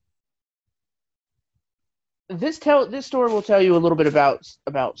 This story will tell you a little bit about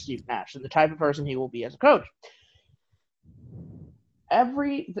Steve Nash and the type of person he will be as a coach.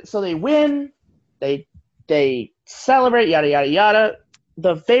 So they win, they celebrate, yada yada yada.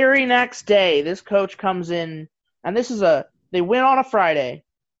 The very next day, this coach comes in, and they win on a Friday.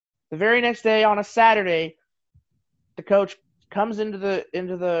 The very next day, on a Saturday, the coach comes into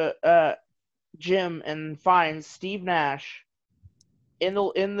the gym and finds Steve Nash in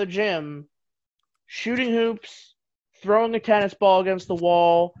the gym shooting hoops, throwing a tennis ball against the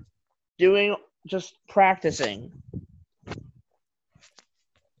wall, just practicing.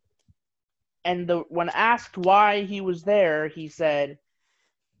 And when asked why he was there, he said,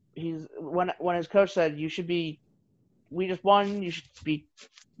 when his coach said, we just won, you should be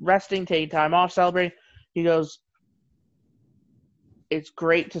resting, taking time off, celebrating. He goes, it's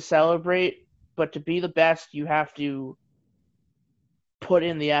great to celebrate, but to be the best, you have to put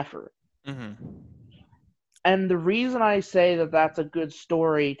in the effort. Mm-hmm. And the reason I say that that's a good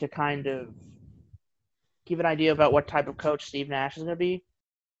story to kind of give an idea about what type of coach Steve Nash is going to be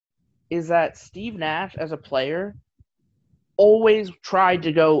is that Steve Nash, as a player, always tried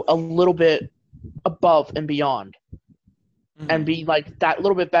to go a little bit above and beyond and be like that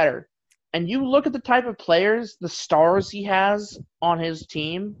little bit better. And you look at the type of players, the stars he has on his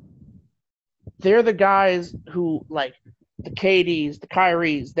team, they're the guys who, like, the KDs, the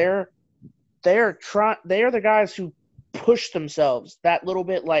Kyries, they're the guys who push themselves that little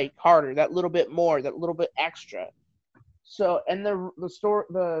bit like harder, that little bit more, that little bit extra. So, and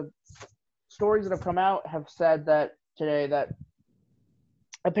the stories that have come out have said that today that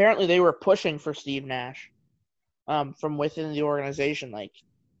apparently they were pushing for Steve Nash from within the organization. Like,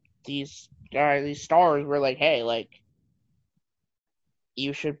 these guys, these stars were like, hey, like,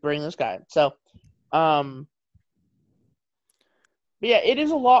 you should bring this guy. So, but yeah, it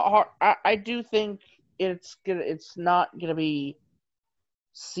is a lot hard. I do think it's not gonna be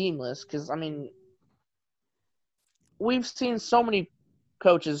seamless because, I mean, we've seen so many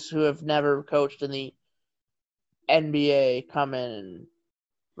coaches who have never coached in the NBA come in and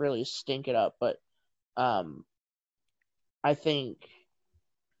really stink it up. But I think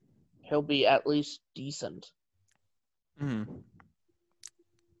he'll be at least decent. Mm-hmm.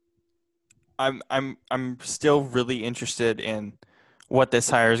 I'm still really interested in what this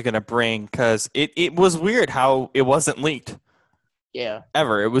hire is going to bring because it was weird how it wasn't leaked. Yeah.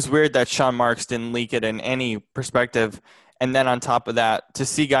 Ever. It was weird that Sean Marks didn't leak it in any perspective. And then on top of that, to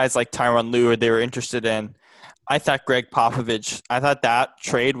see guys like Tyronn Lue they were interested in, I thought Greg Popovich, I thought that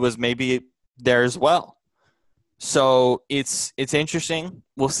trade was maybe there as well. So it's interesting.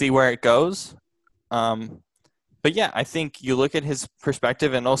 We'll see where it goes. But yeah, I think you look at his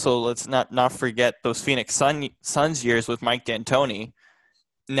perspective, and also let's not forget those Phoenix Suns years with Mike D'Antoni.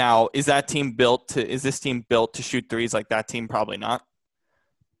 Now, is this team built to shoot threes like that team? Probably not.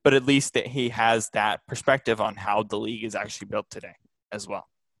 But at least that he has that perspective on how the league is actually built today as well.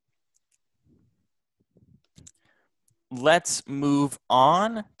 Let's move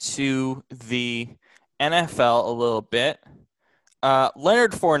on to the NFL a little bit.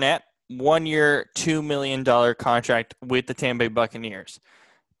 Leonard Fournette, 1 year, $2 million contract with the Tampa Bay Buccaneers.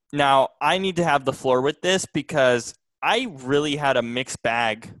 Now, I need to have the floor with this because I really had a mixed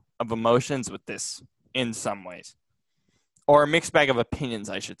bag of emotions with this in some ways. Or a mixed bag of opinions,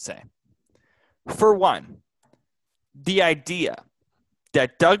 I should say. For one, the idea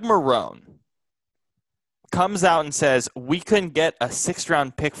that Doug Marrone comes out and says we couldn't get a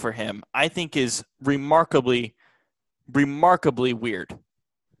 6th-round pick for him, I think is remarkably weird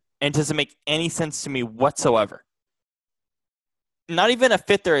and doesn't make any sense to me whatsoever. Not even a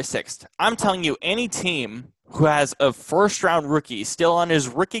 5th or a 6th. I'm telling you, any team who has a 1st-round rookie still on his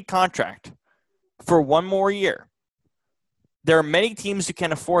rookie contract for 1 more year, there are many teams who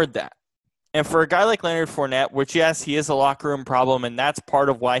can afford that. And for a guy like Leonard Fournette, which, yes, he is a locker room problem, and that's part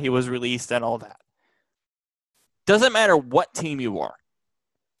of why he was released and all that. Doesn't matter what team you are.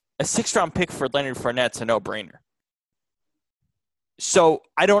 A 6th-round pick for Leonard Fournette's a no-brainer. So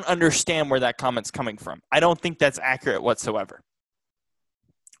I don't understand where that comment's coming from. I don't think that's accurate whatsoever.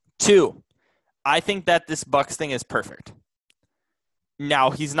 2, I think that this Bucs thing is perfect. Now,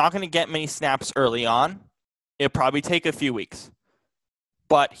 he's not going to get many snaps early on. It'll probably take a few weeks.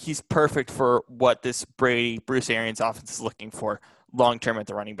 But he's perfect for what this Bruce Arians offense is looking for long-term at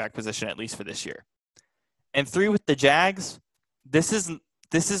the running back position, at least for this year. And 3, with the Jags, this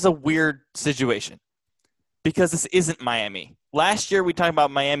is a weird situation because this isn't Miami. Last year we talked about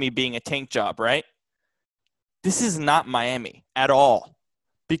Miami being a tank job, right? This is not Miami at all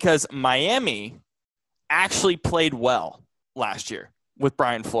because Miami actually played well last year with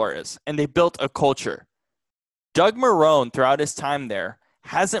Brian Flores, and they built a culture. Doug Marrone, throughout his time there,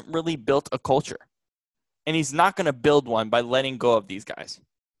 hasn't really built a culture. and he's not going to build one by letting go of these guys.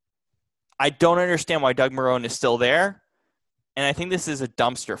 I don't understand why Doug Marrone is still there, and I think this is a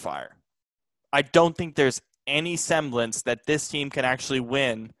dumpster fire. I don't think there's any semblance that this team can actually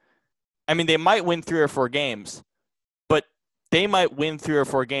win. I mean, they might win 3 or 4 games, but they might win 3 or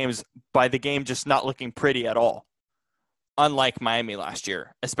 4 games by the game just not looking pretty at all, unlike Miami last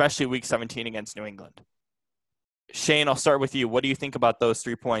year, especially Week 17 against New England. Shane, I'll start with you. What do you think about those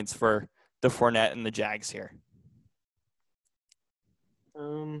 3 points for the Fournette and the Jags here?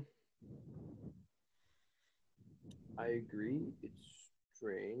 I agree. It's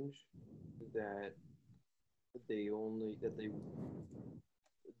strange that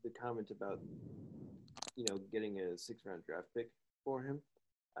the comment about getting a 6th-round draft pick for him.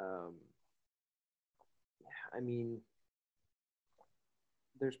 I mean,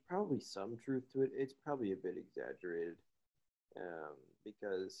 there's probably some truth to it. It's probably a bit exaggerated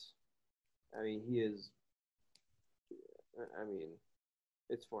because, I mean, he is. I mean,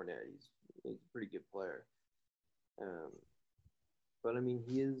 it's Fournette. He's a pretty good player. But I mean,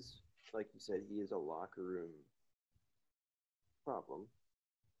 he is, like you said, he is a locker room problem,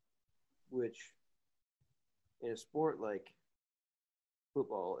 which in a sport like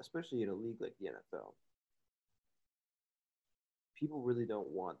football, especially in a league like the NFL, people really don't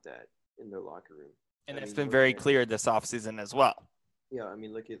want that in their locker room. And it's been very clear this offseason as well. Yeah, I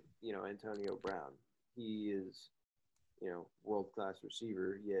mean, look at, Antonio Brown. He is, world-class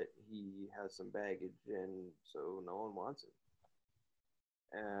receiver, yet he has some baggage, and so no one wants him.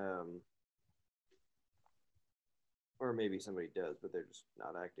 Or maybe somebody does, but they're just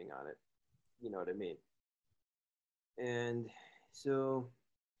not acting on it. You know what I mean? And so,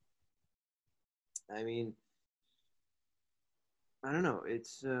 I mean, I don't know.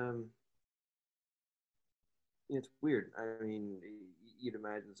 It's weird. I mean, you'd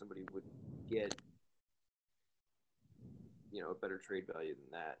imagine somebody would get, a better trade value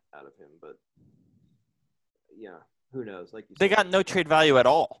than that out of him, but yeah, who knows? Like you said, they got no trade value at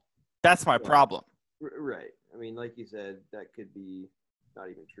all. That's my problem. Right. I mean, like you said, that could be not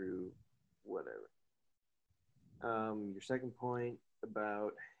even true. Whatever. Your second point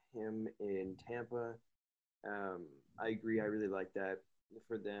about him in Tampa, I agree. I really like that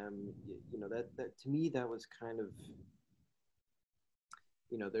for them. That to me, that was kind of,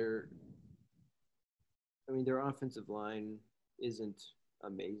 their offensive line isn't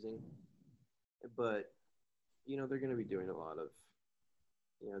amazing, but, they're going to be doing a lot of,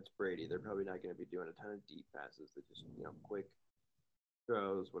 it's Brady. They're probably not going to be doing a ton of deep passes. That just, quick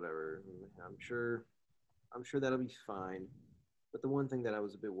throws, whatever. I'm sure that'll be fine. But the one thing that I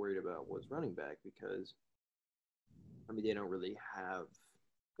was a bit worried about was running back because, they don't really have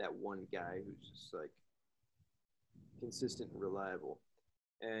that one guy who's just, like, consistent and reliable.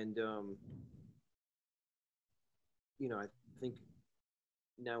 And, I think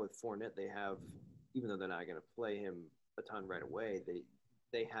now with Fournette, they have, even though they're not going to play him a ton right away,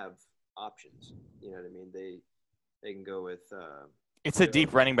 they have options. You know what I mean? They can go with. It's a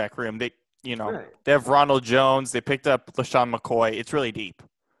deep running back room. They right. They have Ronald Jones. They picked up LaShawn McCoy. It's really deep.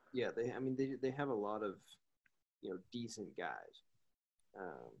 Yeah, they have a lot of decent guys.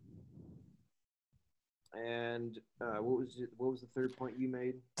 And what was the third point you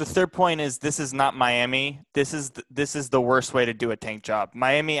made? The third point is this is not Miami. This is the worst way to do a tank job.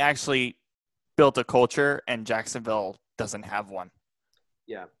 Miami actually built a culture, and Jacksonville doesn't have one.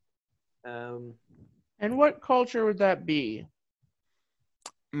 Yeah. And what culture would that be?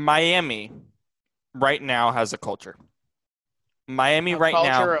 Miami right now has a culture. Miami right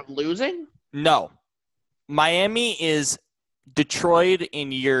now. Culture of losing? No. Miami is Detroit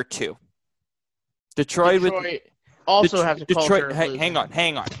in year 2. Detroit also has a culture of losing.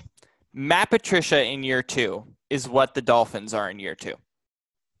 Hang on. Matt Patricia in year 2 is what the Dolphins are in year 2.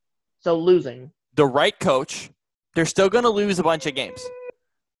 So losing. The right coach. They're still going to lose a bunch of games.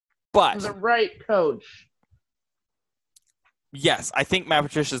 But the right coach. Yes, I think Matt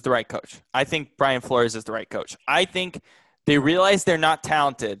Patricia is the right coach. I think Brian Flores is the right coach. I think they realize they're not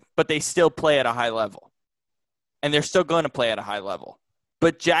talented, but they still play at a high level. And they're still going to play at a high level.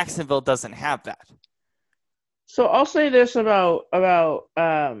 But Jacksonville doesn't have that. So I'll say this about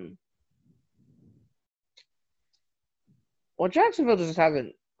Jacksonville just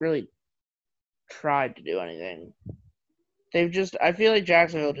hasn't really tried to do anything. I feel like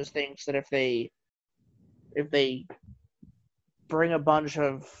Jacksonville just thinks that if they bring a bunch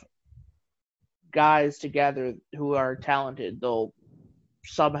of guys together who are talented, they'll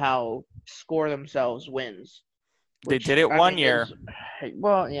somehow score themselves wins. They did it one year.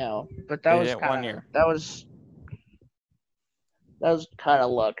 Well, but that was 1 year. That was kind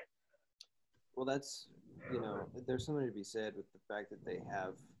of luck. Well, that's there's something to be said with the fact that they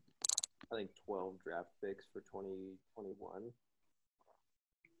have, I think, 12 draft picks for 2021,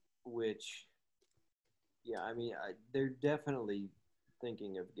 which, they're definitely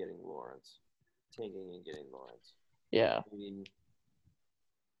thinking of getting Lawrence, tanking and getting Lawrence. Yeah. I mean,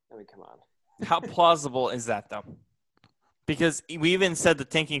 come on. How plausible is that, though? Because we even said the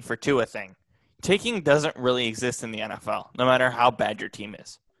tanking for Tua thing. Tanking doesn't really exist in the NFL, no matter how bad your team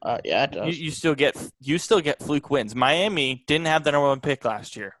is. Yeah, it does. You still get fluke wins. Miami didn't have the number one pick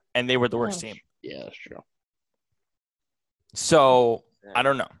last year, and they were the worst team. Yeah, that's true. So I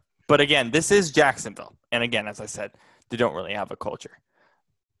don't know, but again, this is Jacksonville, and again, as I said, they don't really have a culture.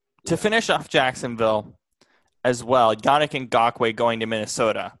 Yeah. To finish off Jacksonville, as well, Yannick Ngakoue going to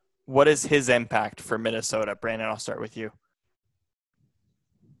Minnesota. What is his impact for Minnesota? Brandon, I'll start with you.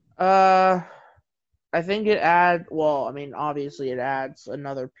 I think obviously it adds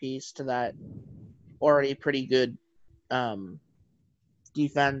another piece to that already pretty good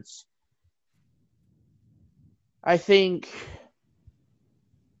defense. I think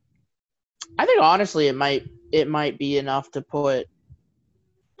honestly it might be enough to put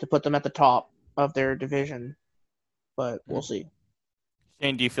them at the top of their division, but we'll see.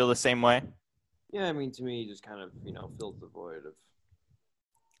 Shane, do you feel the same way? Yeah, to me, just kind of, fills the void of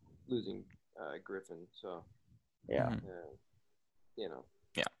losing Griffin. So, yeah.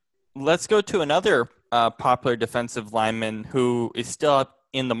 Yeah. Let's go to another popular defensive lineman who is still up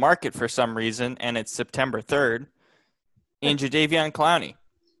in the market for some reason, and it's September 3rd, in Jadeveon Clowney.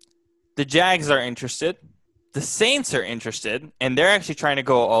 The Jags are interested. The Saints are interested, and they're actually trying to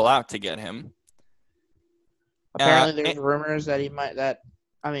go all out to get him. Apparently, there's rumors that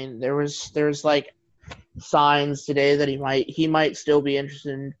there's like signs today that he might still be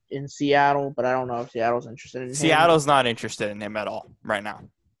interested in Seattle, but I don't know if Seattle's interested in him. Seattle's not interested in him at all right now.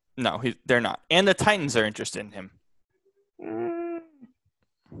 No, they're not. And the Titans are interested in him.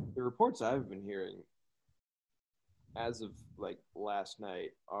 The reports I've been hearing as of last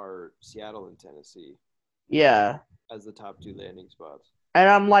night are Seattle and Tennessee. Yeah. As the top two landing spots. And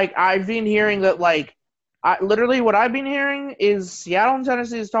I've been hearing that literally what I've been hearing is Seattle and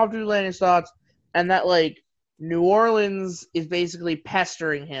Tennessee's top two landing spots, and that New Orleans is basically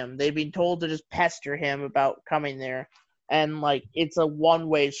pestering him. They've been told to just pester him about coming there, and it's a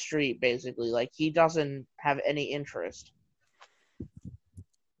one-way street basically. He doesn't have any interest.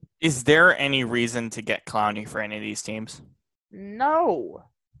 Is there any reason to get Clowney for any of these teams? No.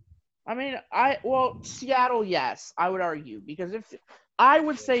 Seattle, yes, I would argue, because if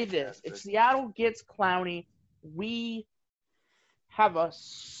Seattle gets Clowney, we have a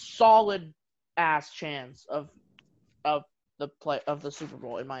solid ass chance of the Super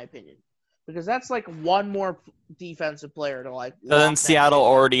Bowl, in my opinion, because that's one more defensive player to Doesn't Seattle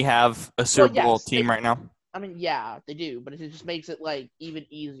already have a Super Bowl team right now? Yeah, they do, but it just makes it even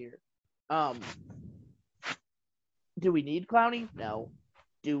easier. Do we need Clowney? No.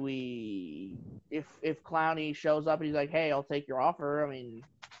 Do we? If Clowney shows up and he's like, "Hey, I'll take your offer,"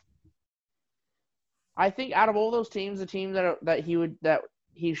 I think out of all those teams, the team that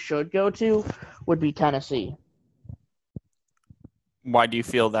he should go to would be Tennessee. Why do you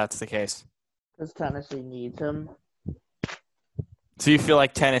feel that's the case? Because Tennessee needs him. So you feel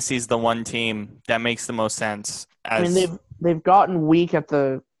like Tennessee's the one team that makes the most sense? They've gotten weak at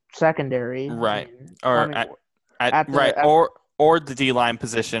the secondary, right? Or the D-line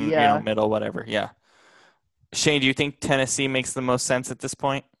position, middle, whatever. Yeah. Shane, do you think Tennessee makes the most sense at this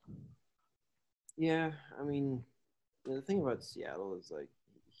point? Yeah, the thing about Seattle is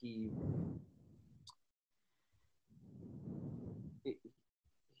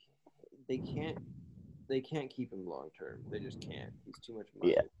they can't keep him long term. They just can't. He's too much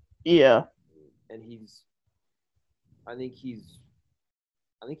money. Yeah. And I think he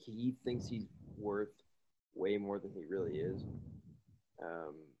thinks he's worth way more than he really is.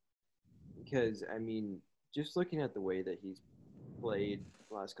 Because just looking at the way that he's played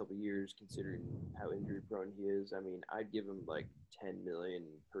the last couple of years, considering how injury prone he is, I'd give him $10 million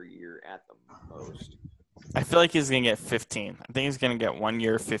per year at the most. I feel like he's gonna get 15. I think he's gonna get 1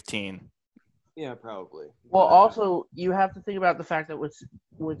 year 15. Yeah, probably. Well, also you have to think about the fact that with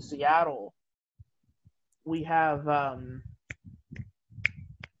Seattle, we have why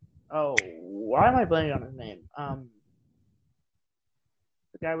am I blanking on his name?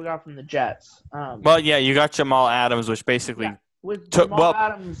 The guy we got from the Jets. You got Jamal Adams, which basically Jamal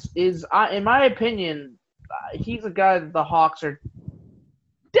Adams is, in my opinion, he's a guy that the Hawks are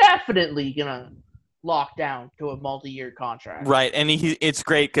definitely gonna lock down to a multi-year contract. Right, and it's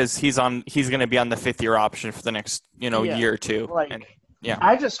great because he's going to be on the 5th-year option for the next year or two.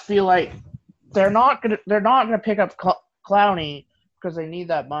 I just feel like they're not gonna pick up Clowney because they need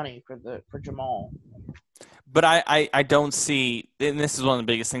that money for Jamal. But I don't see, and this is one of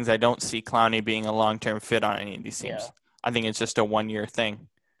the biggest things, I don't see Clowney being a long-term fit on any of these teams. Yeah. I think it's just a one-year thing.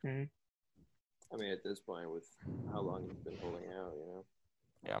 Mm-hmm. I mean, at this point, with how long he's been holding out,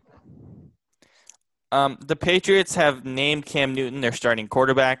 Yeah. The Patriots have named Cam Newton their starting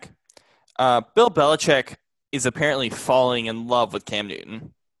quarterback. Bill Belichick is apparently falling in love with Cam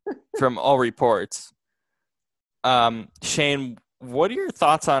Newton from all reports. Shane, what are your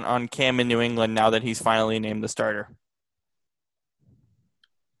thoughts on Cam in New England now that he's finally named the starter?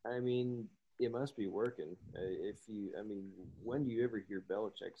 I mean, it must be working. When do you ever hear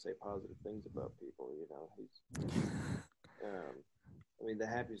Belichick say positive things about people? He's, the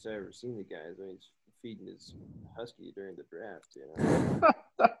happiest I've ever seen the guy is when he's feeding his husky during the draft.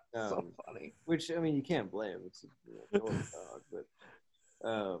 That's so funny. Which you can't blame. It's a total dog, but.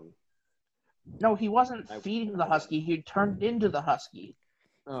 No, he wasn't feeding the husky. He turned into the husky.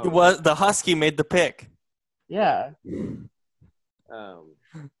 It was the husky made the pick. Yeah. But no.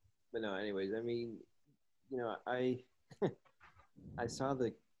 Anyways, I saw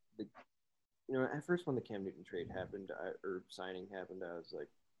the at first when the Cam Newton trade happened or signing happened, I was like,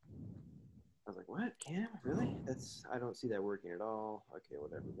 what, Cam? Really? I don't see that working at all. Okay,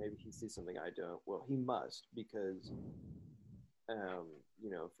 whatever. Maybe he sees something I don't. Well, he must because.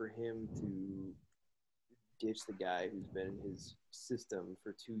 For him to ditch the guy who's been in his system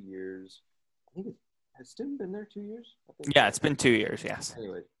for 2 years, I think has Stim been there 2 years? Yeah, it's been 2 years, yes.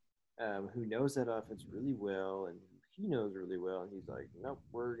 Anyway, who knows that offense really well, and he knows really well, and he's like, nope,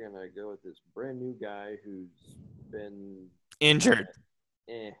 we're going to go with this brand new guy who's been injured.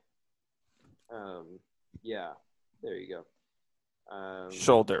 Yeah, there you go.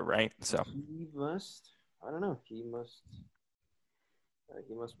 Shoulder, right? So he must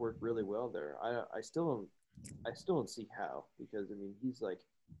work really well there. I still don't see how, because he's like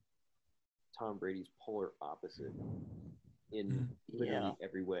Tom Brady's polar opposite in literally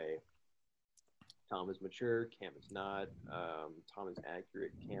every way. Tom is mature, Cam is not. Tom is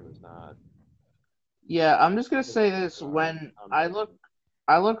accurate, Cam is not. Yeah, I'm just gonna say this: when I look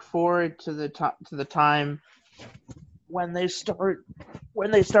forward to the time when they start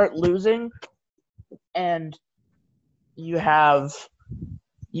losing, and you have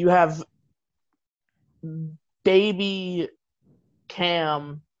baby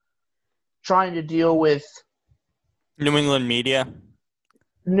Cam trying to deal with New England media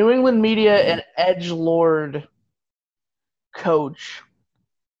and edgelord coach.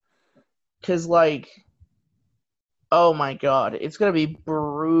 Because, oh my God, it's going to be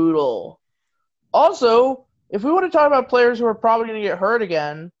brutal. Also, if we want to talk about players who are probably going to get hurt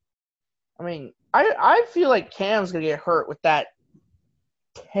again, I feel like Cam's going to get hurt with that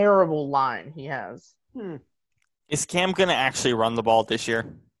terrible line he has. Is Cam going to actually run the ball this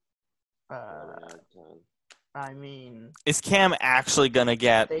year? Is Cam actually going to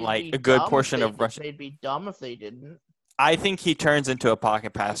get a good portion of rushing? They'd be dumb if they didn't. I think he turns into a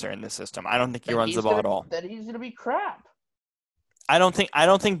pocket passer in this system. I don't think he runs the ball at all. Then he's going to be crap. I don't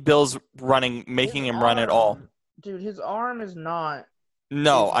think Bill's making him run at all. Dude, his arm is not.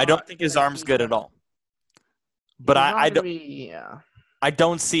 No, I don't think his arm's good at all. But I don't. I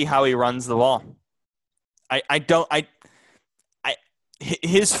don't see how he runs the ball.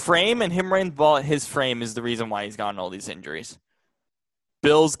 His frame and him running the ball at his frame is the reason why he's gotten all these injuries.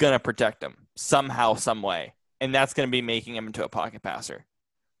 Bill's gonna protect him somehow, some way, and that's gonna be making him into a pocket passer.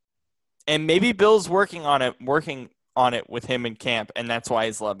 And maybe Bill's working on it with him in camp, and that's why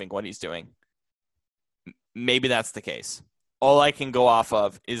he's loving what he's doing. Maybe that's the case. All I can go off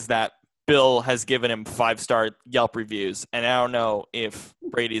of is that Bill has given him 5-star Yelp reviews, and I don't know if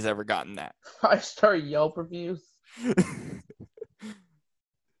Brady's ever gotten that. 5-star Yelp reviews?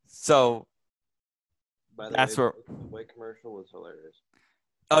 So that's where the Subway commercial was hilarious.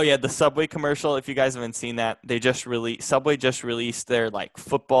 Oh yeah, the Subway commercial. If you guys haven't seen that, Subway just released their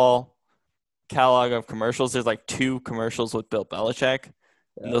football catalog of commercials. There's 2 commercials with Bill Belichick,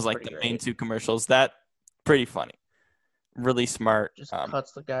 and those the main 2 commercials. That pretty funny, really smart. Just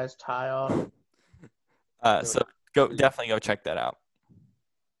cuts the guy's tie off. So definitely go check that out.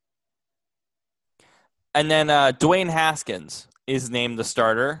 And then Dwayne Haskins is named the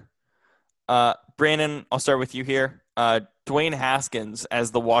starter. Brandon, I'll start with you here. Dwayne Haskins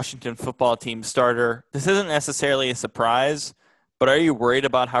as the Washington football team starter. This isn't necessarily a surprise, but are you worried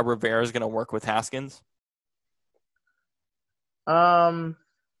about how Rivera is going to work with Haskins? I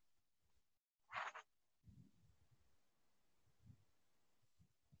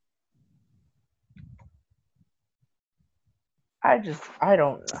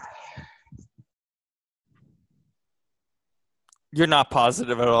don't. You're not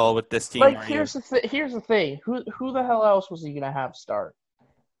positive at all with this team, Like, are you? here's the thing. Who the hell else was he gonna have start?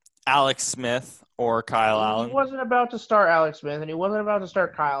 Alex Smith or Kyle He Allen? wasn't about to start Alex Smith, and he wasn't about to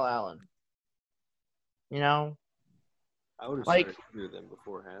start Kyle Allen. You know, I would have like, started either of them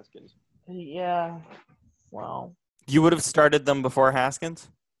before Haskins. yeah. Well, You would have started them before Haskins?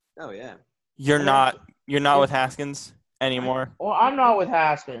 Oh yeah. You're I mean, not if with Haskins anymore? well, I'm not with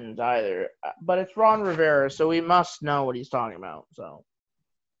Haskins either, but it's Ron Rivera, so we must know what he's talking about. So,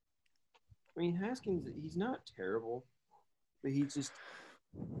 I mean, Haskins, he's not terrible, but he just,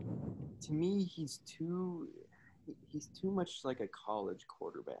 to me, he's too much like a college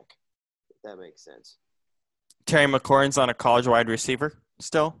quarterback. If that makes sense. Terry McLaurin's on a college wide receiver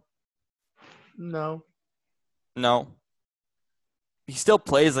still? no. No. He still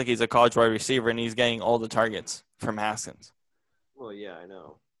plays like he's a college wide receiver, and he's getting all the targets from Haskins. Well, yeah, I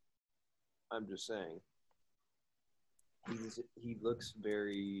know. I'm just saying. He looks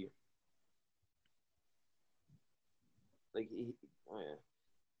very like he. Oh yeah.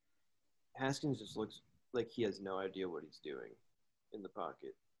 Haskins just looks like he has no idea what he's doing in the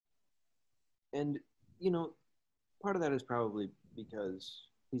pocket, and part of that is probably because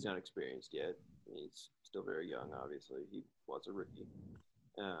he's not experienced yet. He's still very young. Obviously, he was a rookie,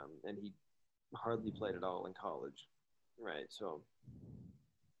 and he hardly played at all in college, right? So,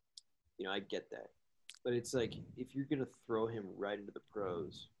 I get that. But it's like if you're gonna throw him right into the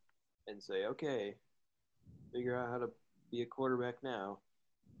pros and say, okay, figure out how to be a quarterback now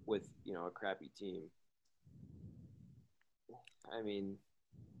with a crappy team. I mean,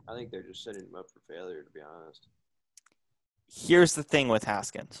 I think they're just setting him up for failure, to be honest. Here's the thing with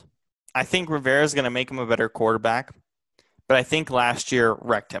Haskins. I think Rivera's going to make him a better quarterback, but I think last year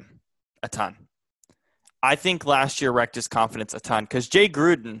wrecked him a ton. I think last year wrecked his confidence a ton because Jay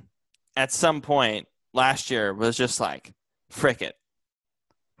Gruden at some point last year was just like, frick it.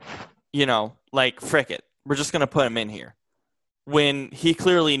 Frick it. We're just going to put him in here when he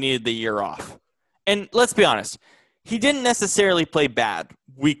clearly needed the year off. And let's be honest, he didn't necessarily play bad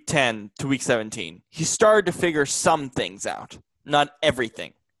week 10 to week 17. He started to figure some things out, not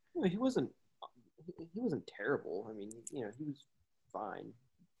everything. He wasn't terrible. I mean, he was fine.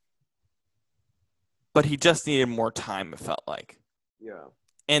 But he just needed more time, it felt like. Yeah.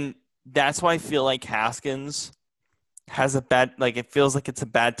 And that's why I feel like Haskins has it feels like it's a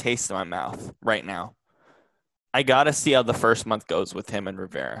bad taste in my mouth right now. I got to see how the first month goes with him and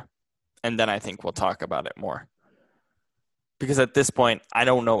Rivera. And then I think we'll talk about it more. Because at this point, I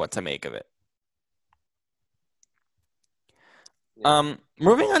don't know what to make of it. Yeah.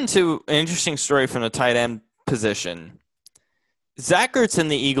 Moving on to an interesting story from the tight end position. Zach Ertz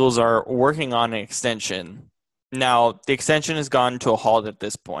and the Eagles are working on an extension. Now, the extension has gone to a halt at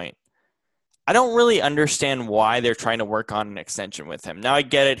this point. I don't really understand why they're trying to work on an extension with him. Now, I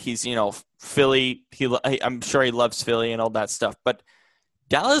get it. He's, Philly. I'm sure he loves Philly and all that stuff. But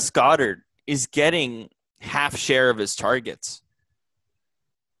Dallas Goedert is getting half share of his targets.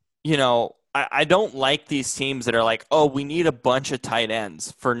 I don't like these teams that are like, oh, we need a bunch of tight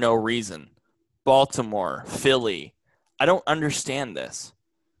ends for no reason. Baltimore, Philly. I don't understand this.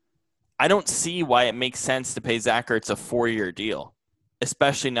 I don't see why it makes sense to pay Zach Ertz a 4-year deal,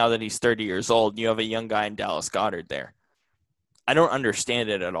 especially now that he's 30 years old and you have a young guy in Dallas Goedert there. I don't understand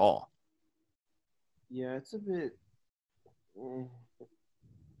it at all. Yeah, it's a bit.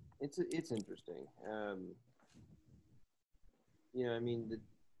 It's interesting. I mean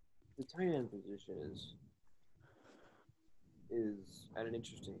the tight end position is at an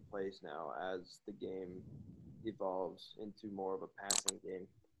interesting place now as the game evolves into more of a passing game.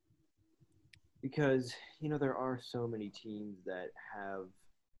 Because, there are so many teams that have,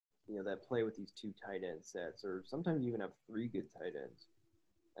 that play with these 2 tight end sets, or sometimes even have 3 good tight ends.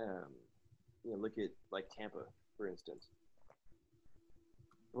 Look at like Tampa, for instance.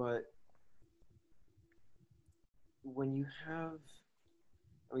 But when you have,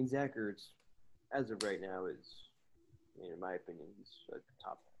 Zach Ertz, as of right now, is, in my opinion, he's a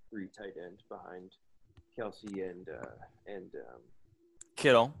top 3 tight end behind Kelsey and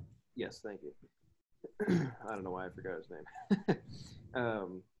Kittle. Yes, thank you. I don't know why I forgot his name.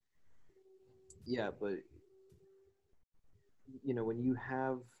 Yeah, but when you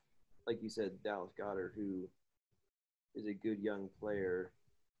have, like you said, Dallas Goedert, who is a good young player,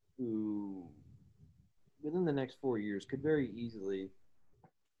 who within the next 4 years could very easily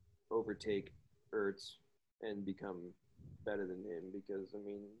overtake Ertz and become better than him, because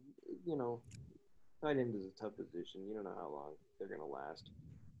tight end is a tough position. You don't know how long they're going to last.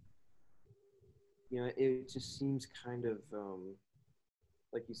 It just seems kind of,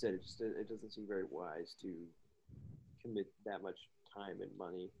 like you said, it doesn't seem very wise to commit that much time and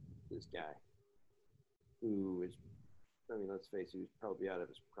money to this guy who is, I mean, let's face it, he's probably out of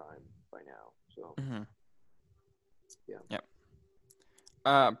his prime by now. So, yeah.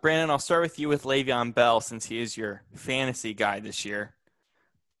 Brandon, I'll start with you with Le'Veon Bell since he is your fantasy guy this year.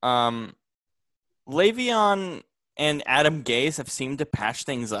 Le'Veon and Adam Gase have seemed to patch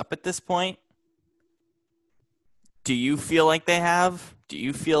things up at this point. Do you feel like they have? Do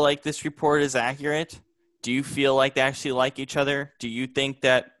you feel like this report is accurate? Do you feel like they actually like each other? Do you think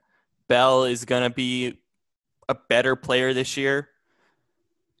that Bell is going to be a better player this year?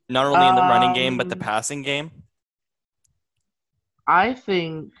 Not only in the running game, but the passing game? I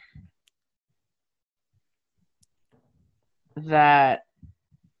think that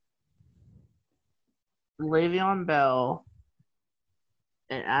Le'Veon Bell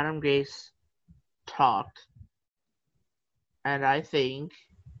and Adam Gase talked, and I think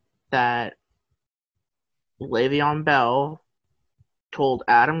that Le'Veon Bell told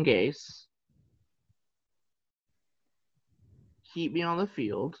Adam Gase, keep me on the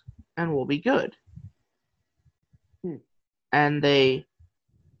field and we'll be good. And they,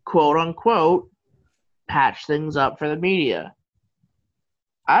 quote unquote, patch things up for the media.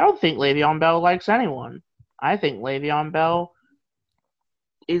 I don't think Le'Veon Bell likes anyone. I think Le'Veon Bell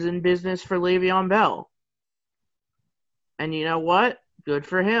is in business for Le'Veon Bell. And you know what? Good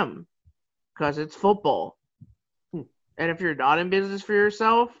for him. Because it's football. And if you're not in business for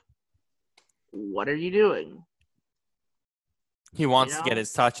yourself, what are you doing? He wants to get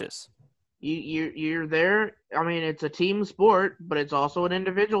his touches. You're there. I mean, it's a team sport, but it's also an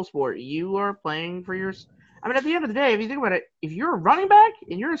individual sport. You are playing for your. I mean, at the end of the day, if you think about it, if you're a running back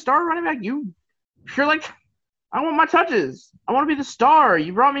and you're a star running back, you're like, I want my touches. I want to be the star.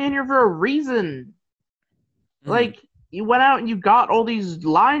 You brought me in here for a reason. Like, you went out and you got all these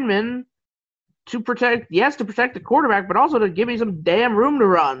linemen to protect the quarterback, but also to give me some damn room to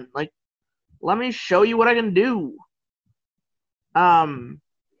run. Like, let me show you what I can do.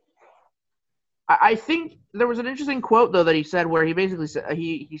 I think there was an interesting quote though that he said where he basically said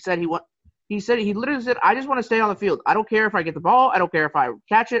he literally said, I just want to stay on the field. I don't care if I get the ball. I don't care if I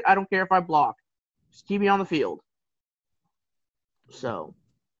catch it. I don't care if I block. Just keep me on the field. So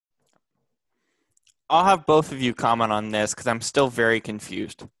I'll have both of you comment on this because I'm still very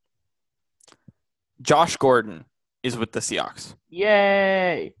confused. Josh Gordon is with the Seahawks.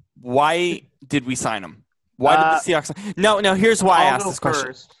 Yay. Why did we sign him? Why did the Seahawks? No. Here's why I asked this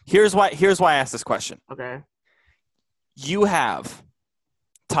question. Here's why I asked this question. Okay. You have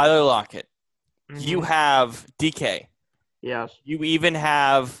Tyler Lockett. Mm-hmm. You have DK. Yes. You even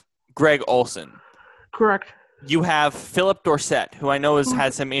have Greg Olsen. Correct. You have Philip Dorsett, who I know has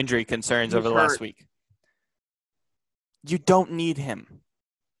had some injury concerns over the last week. You don't need him.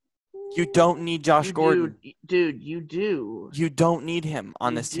 You don't need Josh Gordon. Dude, you do. You don't need him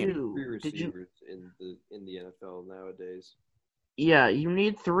on this team. Three receivers in the NFL nowadays. Yeah, you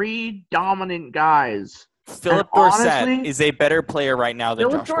need three dominant guys. Philip Dorsett is a better player right now than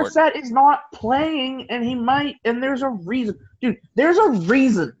Josh Gordon. Philip Dorsett is not playing, and he might. And there's a reason, dude. There's a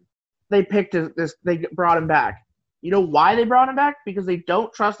reason they picked this. They brought him back. You know why they brought him back? Because they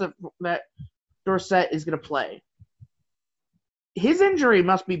don't trust that Dorsett is going to play. His injury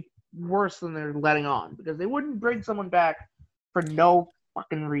must be worse than they're letting on, because they wouldn't bring someone back for no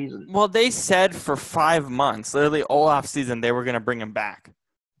fucking reason. Well, they said for 5 months, literally all off season, they were going to bring him back.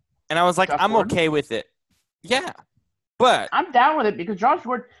 And I was like, I'm okay with it. Yeah. But I'm down with it because Josh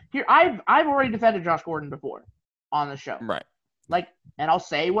Gordon here, I've already defended Josh Gordon before on the show. Right. Like, and I'll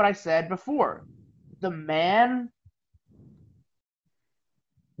say what I said before. The man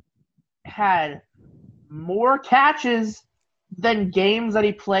had more catches than games that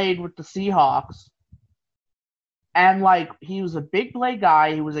he played with the Seahawks. And, like, he was a big play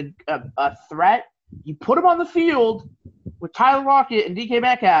guy. He was a threat. You put him on the field with Tyler Lockett and DK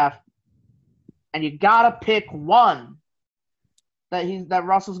Metcalf, and you got to pick one that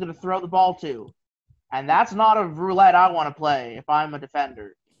Russell's going to throw the ball to. And that's not a roulette I want to play if I'm a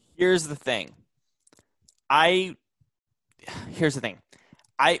defender. Here's the thing. I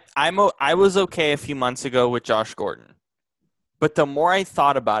was okay a few months ago with Josh Gordon. But the more I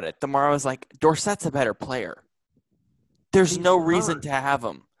thought about it, the more I was like, Dorsett's a better player. There's no reason to have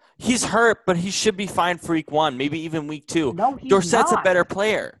him. He's hurt, but he should be fine for week 1, maybe even week 2. No, he's Dorsett's not. a better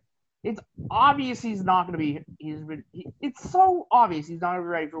player. It's obvious he's not going to be. It's so obvious he's not going to be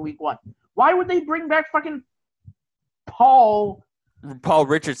ready for week 1. Why would they bring back fucking Paul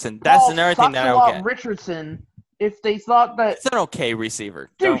Richardson? That's another thing that I don't get. Richardson, if they thought that. It's an okay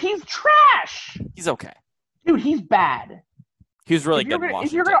receiver. Dude, he's trash. He's okay. Dude, he's bad. He was really good in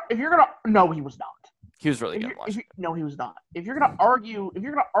Washington. If you're gonna, no, he was not. He was really good in Washington. No, he was not. If you're gonna argue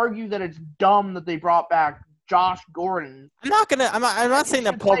that it's dumb that they brought back Josh Gordon, I'm not saying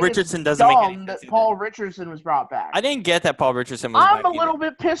that Paul Richardson doesn't make any sense that either. Paul Richardson was brought back. I didn't get that Paul Richardson was I'm back a little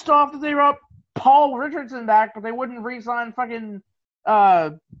bit pissed off that they brought Paul Richardson back, but they wouldn't re-sign fucking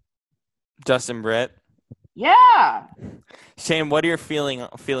Justin Britt. Yeah. Shane, what are your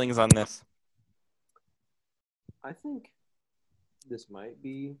feelings on this? I think this might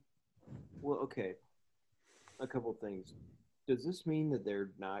be okay. A couple things. Does this mean that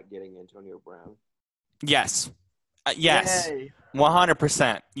they're not getting Antonio Brown? Yes. Yes. Yay.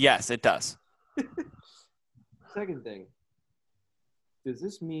 100%. Yes, it does. Second thing. Does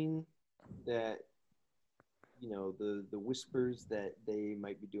this mean that the whispers that they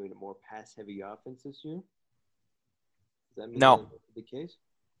might be doing a more pass-heavy offense this year? Does that mean No. that's the case?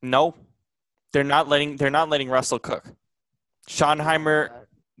 No. They're not letting Russell cook. Schottenheimer,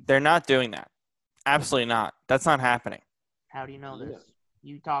 they're not doing that. Absolutely not. That's not happening. How do you know this?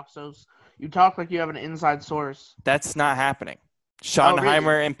 You talk like you have an inside source. That's not happening. Schottenheimer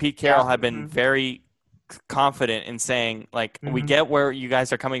really? and Pete Carroll have been very confident in saying, like, we get where you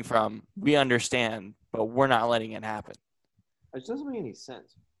guys are coming from. We understand, but we're not letting it happen. It doesn't make any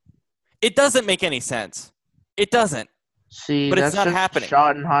sense. It doesn't make any sense. It doesn't. See, but that's it's not just happening.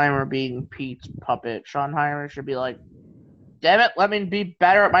 Schottenheimer being Pete's puppet. Schottenheimer should be like, damn it, let me be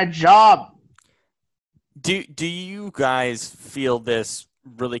better at my job. Do you guys feel this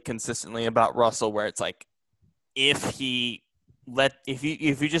really consistently about Russell, where it's like, if you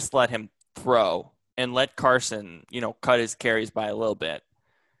just let him throw and let Carson, cut his carries by a little bit,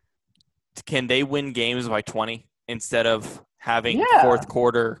 can they win games by 20 instead of having fourth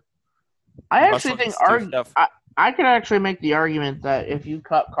quarter? I actually think I could actually make the argument that if you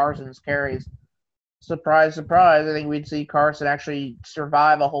cut Carson's carries, surprise, surprise, I think we'd see Carson actually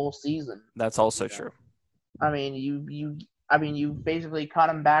survive a whole season. That's also true. I mean, you basically cut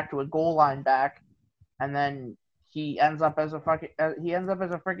him back to a goal line back, and then he ends up as a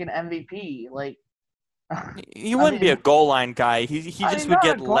freaking MVP. Like, he wouldn't be a goal line guy. He just would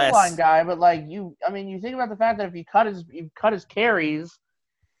get less. Goal line guy, but you think about the fact that if you cut his carries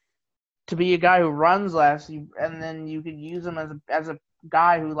to be a guy who runs less, and then you could use him as a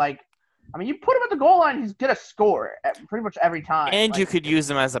guy who you put him at the goal line, he's gonna score pretty much every time. And you could use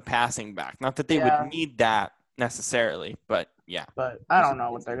him as a passing back. Not that they would need that necessarily, but yeah. But I don't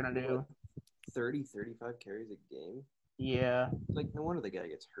know what they're gonna do. 30, 35 carries a game. Yeah. No wonder the guy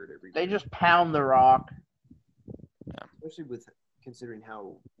gets hurt every They day. just pound the rock. Yeah. Especially with considering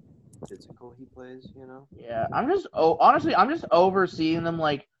how physical he plays, Yeah, I'm just overseeing them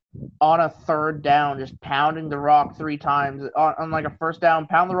on a third down, just pounding the rock 3 times on a first down,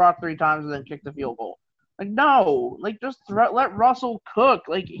 pound the rock 3 times and then kick the field goal. No, just let Russell cook.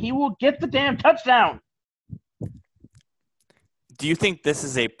 He will get the damn touchdown. Do you think this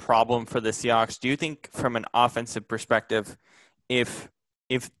is a problem for the Seahawks? Do you think from an offensive perspective, if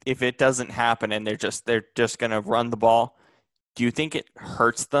it doesn't happen and they're just going to run the ball, do you think it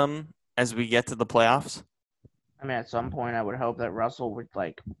hurts them as we get to the playoffs? I mean, at some point, I would hope that Russell would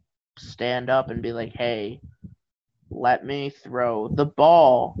stand up and be like, "Hey, let me throw the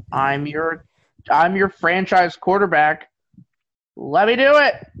ball. I'm your franchise quarterback. Let me do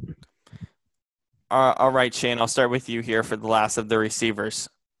it." All right, Shane. I'll start with you here for the last of the receivers.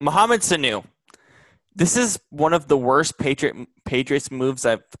 Mohamed Sanu. This is one of the worst Patriots moves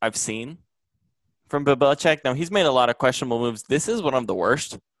I've seen from Bill Belichick. Now, he's made a lot of questionable moves. This is one of the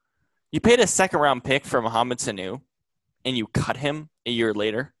worst. You paid a second-round pick for Mohamed Sanu, and you cut him a year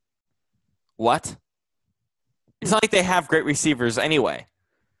later? What? It's not like they have great receivers anyway.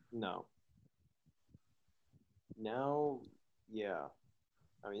 No. Now, yeah.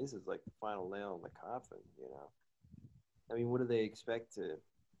 I mean, this is the final nail in the coffin, I mean, what do they expect to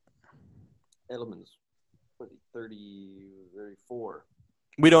 – Edelman's, 30, 34.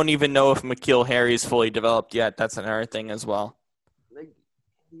 We don't even know if N'Keal Harry is fully developed yet. That's another thing as well.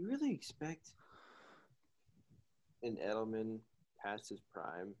 You really expect an Edelman past his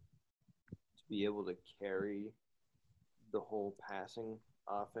prime to be able to carry the whole passing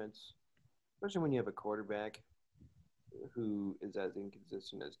offense, especially when you have a quarterback who is as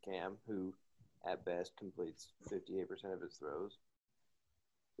inconsistent as Cam, who at best completes 58% of his throws?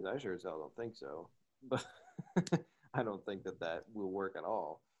 Because I sure as hell don't think so. But I don't think that will work at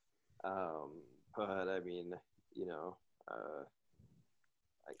all. But I mean,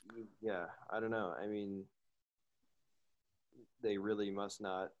 I don't know. I mean, they really must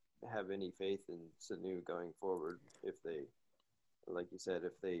not have any faith in Sanu going forward if they, like you said,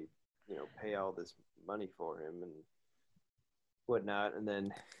 if they, pay all this money for him and whatnot, and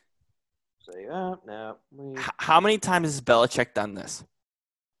then say, oh, no. How many times has Belichick done this?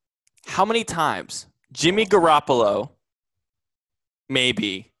 How many times? Jimmy Garoppolo,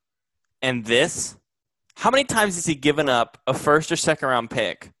 maybe, and this? How many times has he given up a first or second round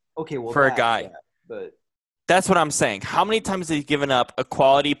pick for a guy? Yeah, but that's what I'm saying. How many times has he given up a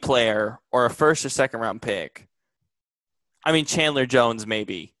quality player or a first or second round pick? I mean, Chandler Jones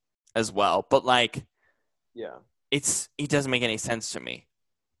maybe as well, but like, yeah, it doesn't make any sense to me.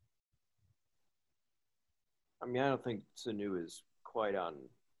 I mean, I don't think Sanu is quite on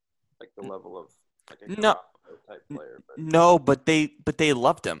like the level of like a No, type player, but no, but they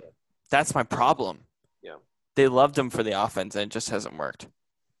loved him. That's my problem. yeah, They loved him for the offense, and it just hasn't worked.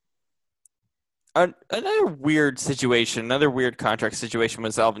 Another weird situation, another weird contract situation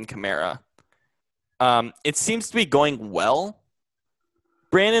was Alvin Kamara. It seems to be going well.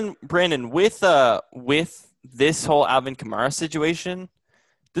 Brandon, with this whole Alvin Kamara situation,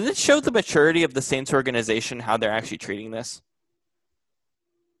 does it show the maturity of the Saints organization, how they're actually treating this?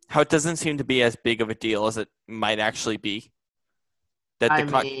 How it doesn't seem to be as big of a deal as it might actually be?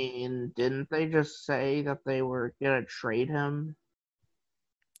 Didn't they just say that they were gonna trade him?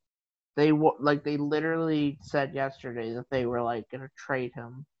 They literally said yesterday that they were like gonna trade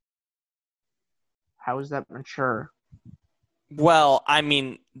him. How is that mature? Well, I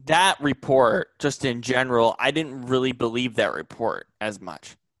mean, that report, just in general, I didn't really believe that report as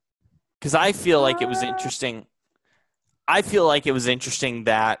much. Because I feel like it was interesting. I feel like it was interesting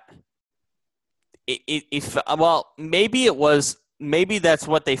that maybe that's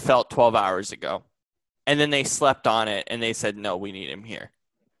what they felt 12 hours ago. And then they slept on it and they said, no, we need him here.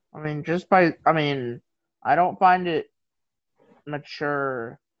 I don't find it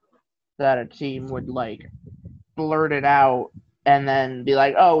mature that a team would like blurt it out and then be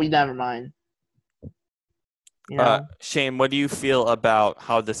like, "Oh, we never mind." You know? Shane, what do you feel about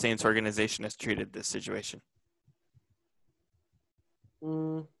how the Saints organization has treated this situation?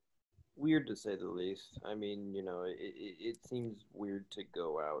 Weird to say the least. I mean, it seems weird to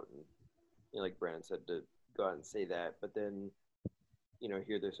go out and, like Brandon said, to go out and say that, but then,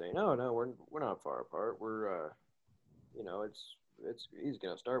 here they're saying, "Oh no, we're not far apart. We're, it's he's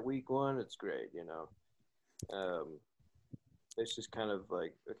gonna start week 1. It's great." It's just kind of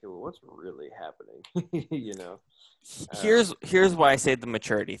like, okay, well, what's really happening? Here's why I say the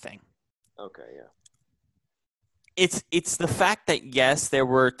maturity thing. Okay, yeah. It's the fact that yes, they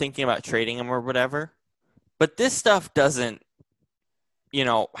were thinking about trading him or whatever, but this stuff doesn't,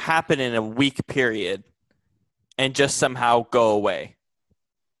 happen in a week period and just somehow go away.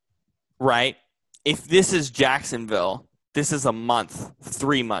 Right? If this is Jacksonville, this is a month,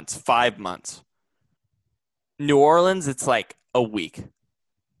 3 months, 5 months. New Orleans, it's like a week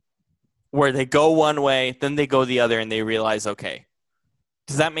where they go one way, then they go the other, and they realize, okay.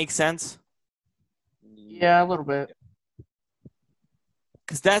 Does that make sense? Yeah, a little bit.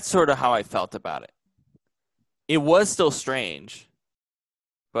 Because that's sort of how I felt about it. It was still strange,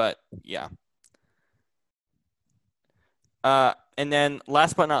 but yeah. And then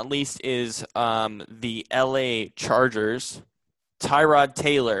last but not least is the LA Chargers. Tyrod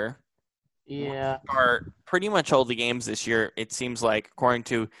Taylor. Yeah. Start pretty much all the games this year, it seems like, according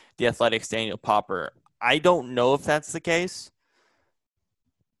to the Athletics' Daniel Popper. I don't know if that's the case,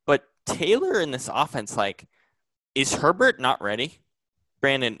 but Taylor in this offense, like, is Herbert not ready?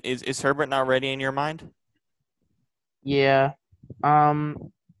 Brandon, is Herbert not ready in your mind? Yeah. I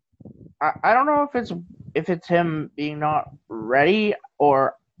don't know if it's him being not ready,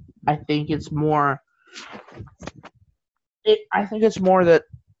 or I think it's more that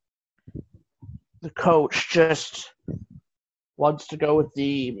the coach just wants to go with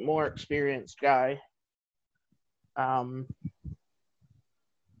the more experienced guy. I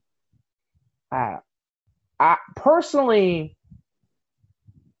personally,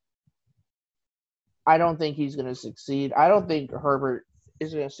 I don't think he's going to succeed. I don't think Herbert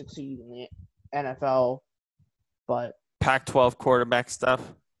is going to succeed in the NFL, but Pac-12 quarterback stuff.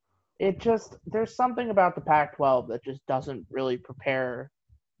 There's something about the Pac-12 that just doesn't really prepare.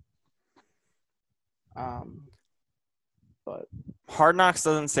 But Hard Knocks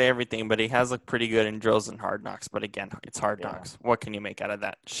doesn't say everything, but he has looked pretty good in drills and Hard Knocks. But again, it's Hard Knocks. What can you make out of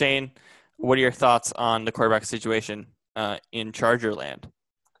that? Shane, what are your thoughts on the quarterback situation in Charger land?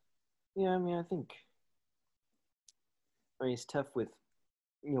 Yeah, I mean, it's tough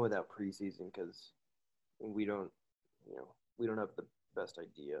without preseason because we don't have the best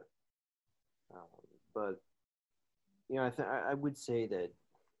idea. But I would say that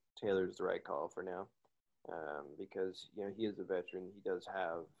Taylor's the right call for now, because he is a veteran. He does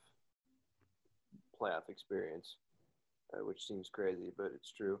have playoff experience, which seems crazy, but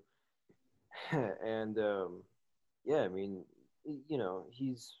it's true. And yeah, I mean, you know,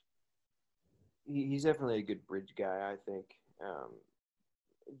 he's definitely a good bridge guy. I think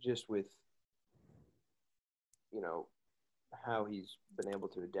just with how he's been able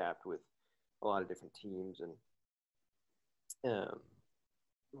to adapt with a lot of different teams, and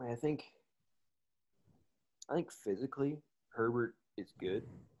I think physically Herbert is good,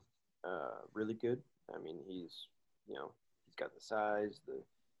 really good. I mean, he's got the size, the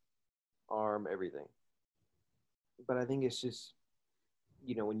arm, everything. But I think it's just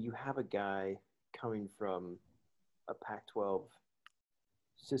when you have a guy coming from a Pac-12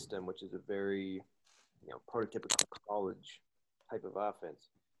 system, which is a very prototypical college type of offense.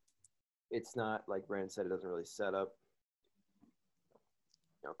 It's not like Brandon said; it doesn't really set up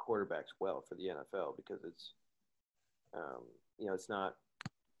quarterbacks well for the NFL because it's it's not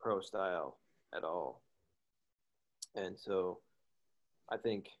pro style at all. And so I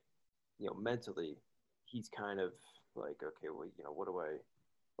think mentally he's kind of like, okay, well, what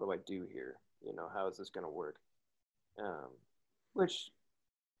do I do here? How is this going to work? Which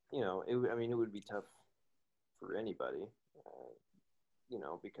it would be tough for anybody,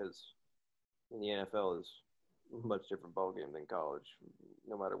 because in the NFL is a much different ballgame than college,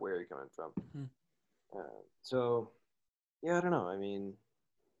 no matter where you're coming from. Mm-hmm. So, yeah, I don't know. I mean,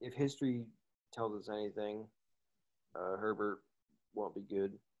 if history tells us anything, Herbert won't be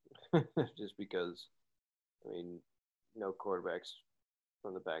good, just because, I mean, no quarterbacks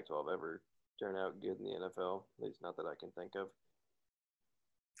from the Pac-12 ever turn out good in the NFL, at least not that I can think of.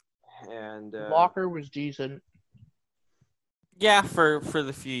 And Walker was decent. Yeah, for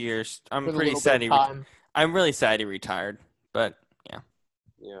the few years, I'm pretty sad I'm really sad he retired, but yeah.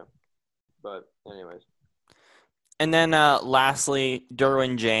 Yeah, but anyways. And then lastly,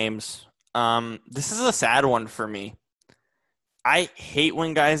 Derwin James. This is a sad one for me. I hate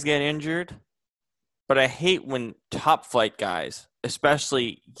when guys get injured, but I hate when top flight guys,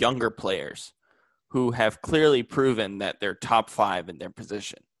 especially younger players, who have clearly proven that they're top 5 in their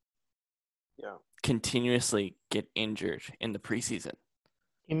position, continuously get injured in the preseason.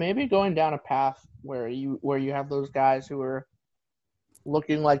 You may be going down a path where you have those guys who are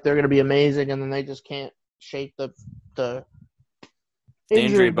looking like they're going to be amazing, and then they just can't shake the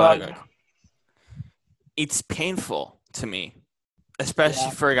injury bug. It's painful to me,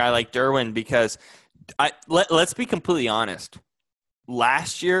 especially for a guy like Derwin, because let's be completely honest.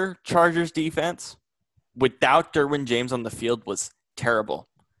 Last year, Chargers defense without Derwin James on the field was terrible.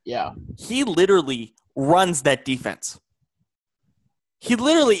 Yeah. He literally runs that defense. He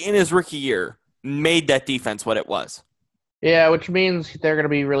literally, in his rookie year, made that defense what it was. Yeah, which means they're going to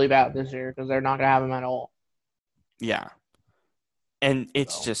be really bad this year because they're not going to have him at all. Yeah. And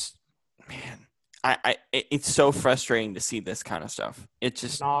it's just, man, it's so frustrating to see this kind of stuff. It's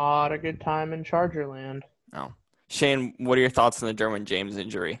just not a good time in Charger land. No. Shane, what are your thoughts on the Derwin James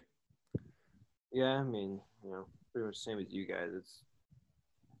injury? Yeah, I mean, pretty much the same as you guys. It's,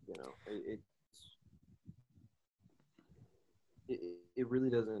 it really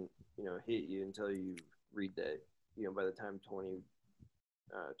doesn't, hit you until you read that, by the time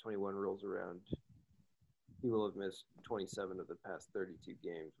 21 rolls around, he will have missed 27 of the past 32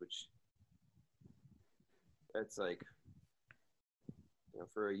 games, which that's like,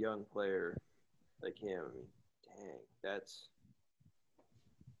 for a young player like him, I mean, dang, that's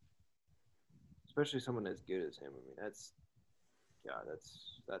especially someone as good as him. I mean, that's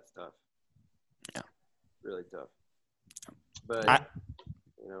tough. Yeah, really tough. But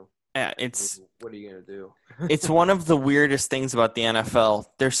it's what are you gonna do? It's one of the weirdest things about the NFL.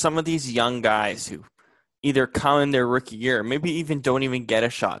 There's some of these young guys who either come in their rookie year, maybe even don't even get a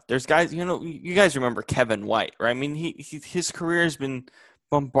shot. There's guys, you guys remember Kevin White, right? I mean, his career has been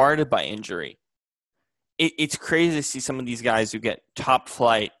bombarded by injury. It's crazy to see some of these guys who get top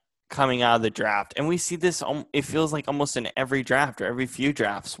flight coming out of the draft. And we see this, it feels like almost in every draft or every few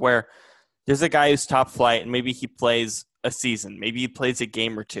drafts where there's a guy who's top flight and maybe he plays a season. Maybe he plays a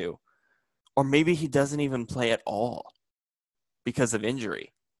game or two. Or maybe he doesn't even play at all because of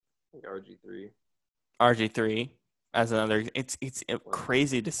injury. Like RG3. RG3 as another. It's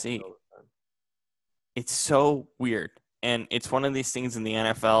crazy to see. It's so weird. And it's one of these things in the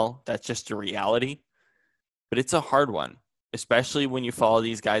NFL that's just a reality. But it's a hard one, especially when you follow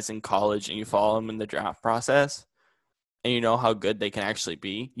these guys in college and you follow them in the draft process and you know how good they can actually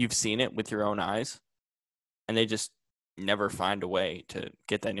be. You've seen it with your own eyes. And they just never find a way to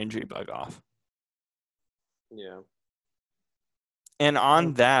get that injury bug off. Yeah. And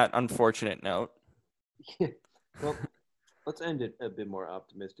on that unfortunate note. Well, let's end it a bit more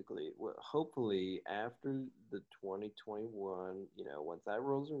optimistically. Well, hopefully, after the 2021, once that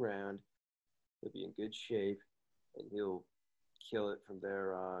rolls around, He'll be in good shape, and he'll kill it from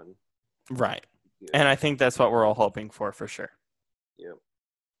there on. Right. Good. And I think that's what we're all hoping for sure. Yep.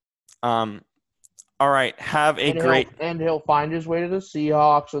 All right. Have a great. He'll find his way to the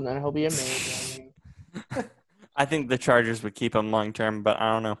Seahawks, and then he'll be amazing. I think the Chargers would keep him long term, but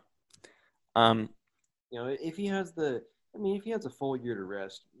I don't know. If he has a full year to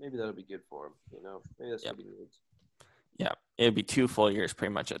rest, maybe that'll be good for him. Maybe that's what he needs. Yeah, it'd be 2 full years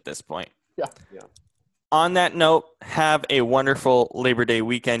pretty much at this point. Yeah. On that note, have a wonderful Labor Day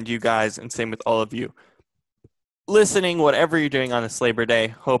weekend, you guys, and same with all of you listening, whatever you're doing on this Labor Day.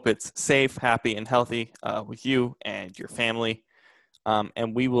 Hope it's safe, happy, and healthy with you and your family.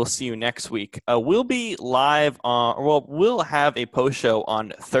 And we will see you next week. We'll be live we'll have a post show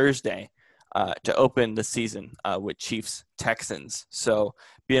on Thursday to open the season with Chiefs Texans. So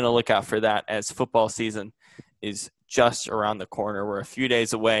be on the lookout for that, as football season is just around the corner. We're a few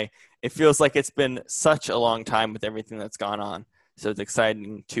days away. It feels like it's been such a long time with everything that's gone on. So it's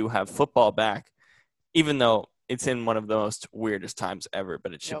exciting to have football back, even though it's in one of the most weirdest times ever,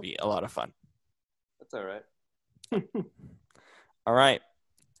 but it should be a lot of fun. That's all right. All right.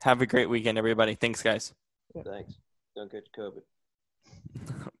 Have a great weekend, everybody. Thanks, guys. Thanks. Don't catch COVID.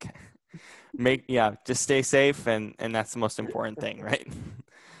 Okay. Just stay safe, and that's the most important thing, right?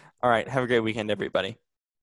 All right. Have a great weekend, everybody.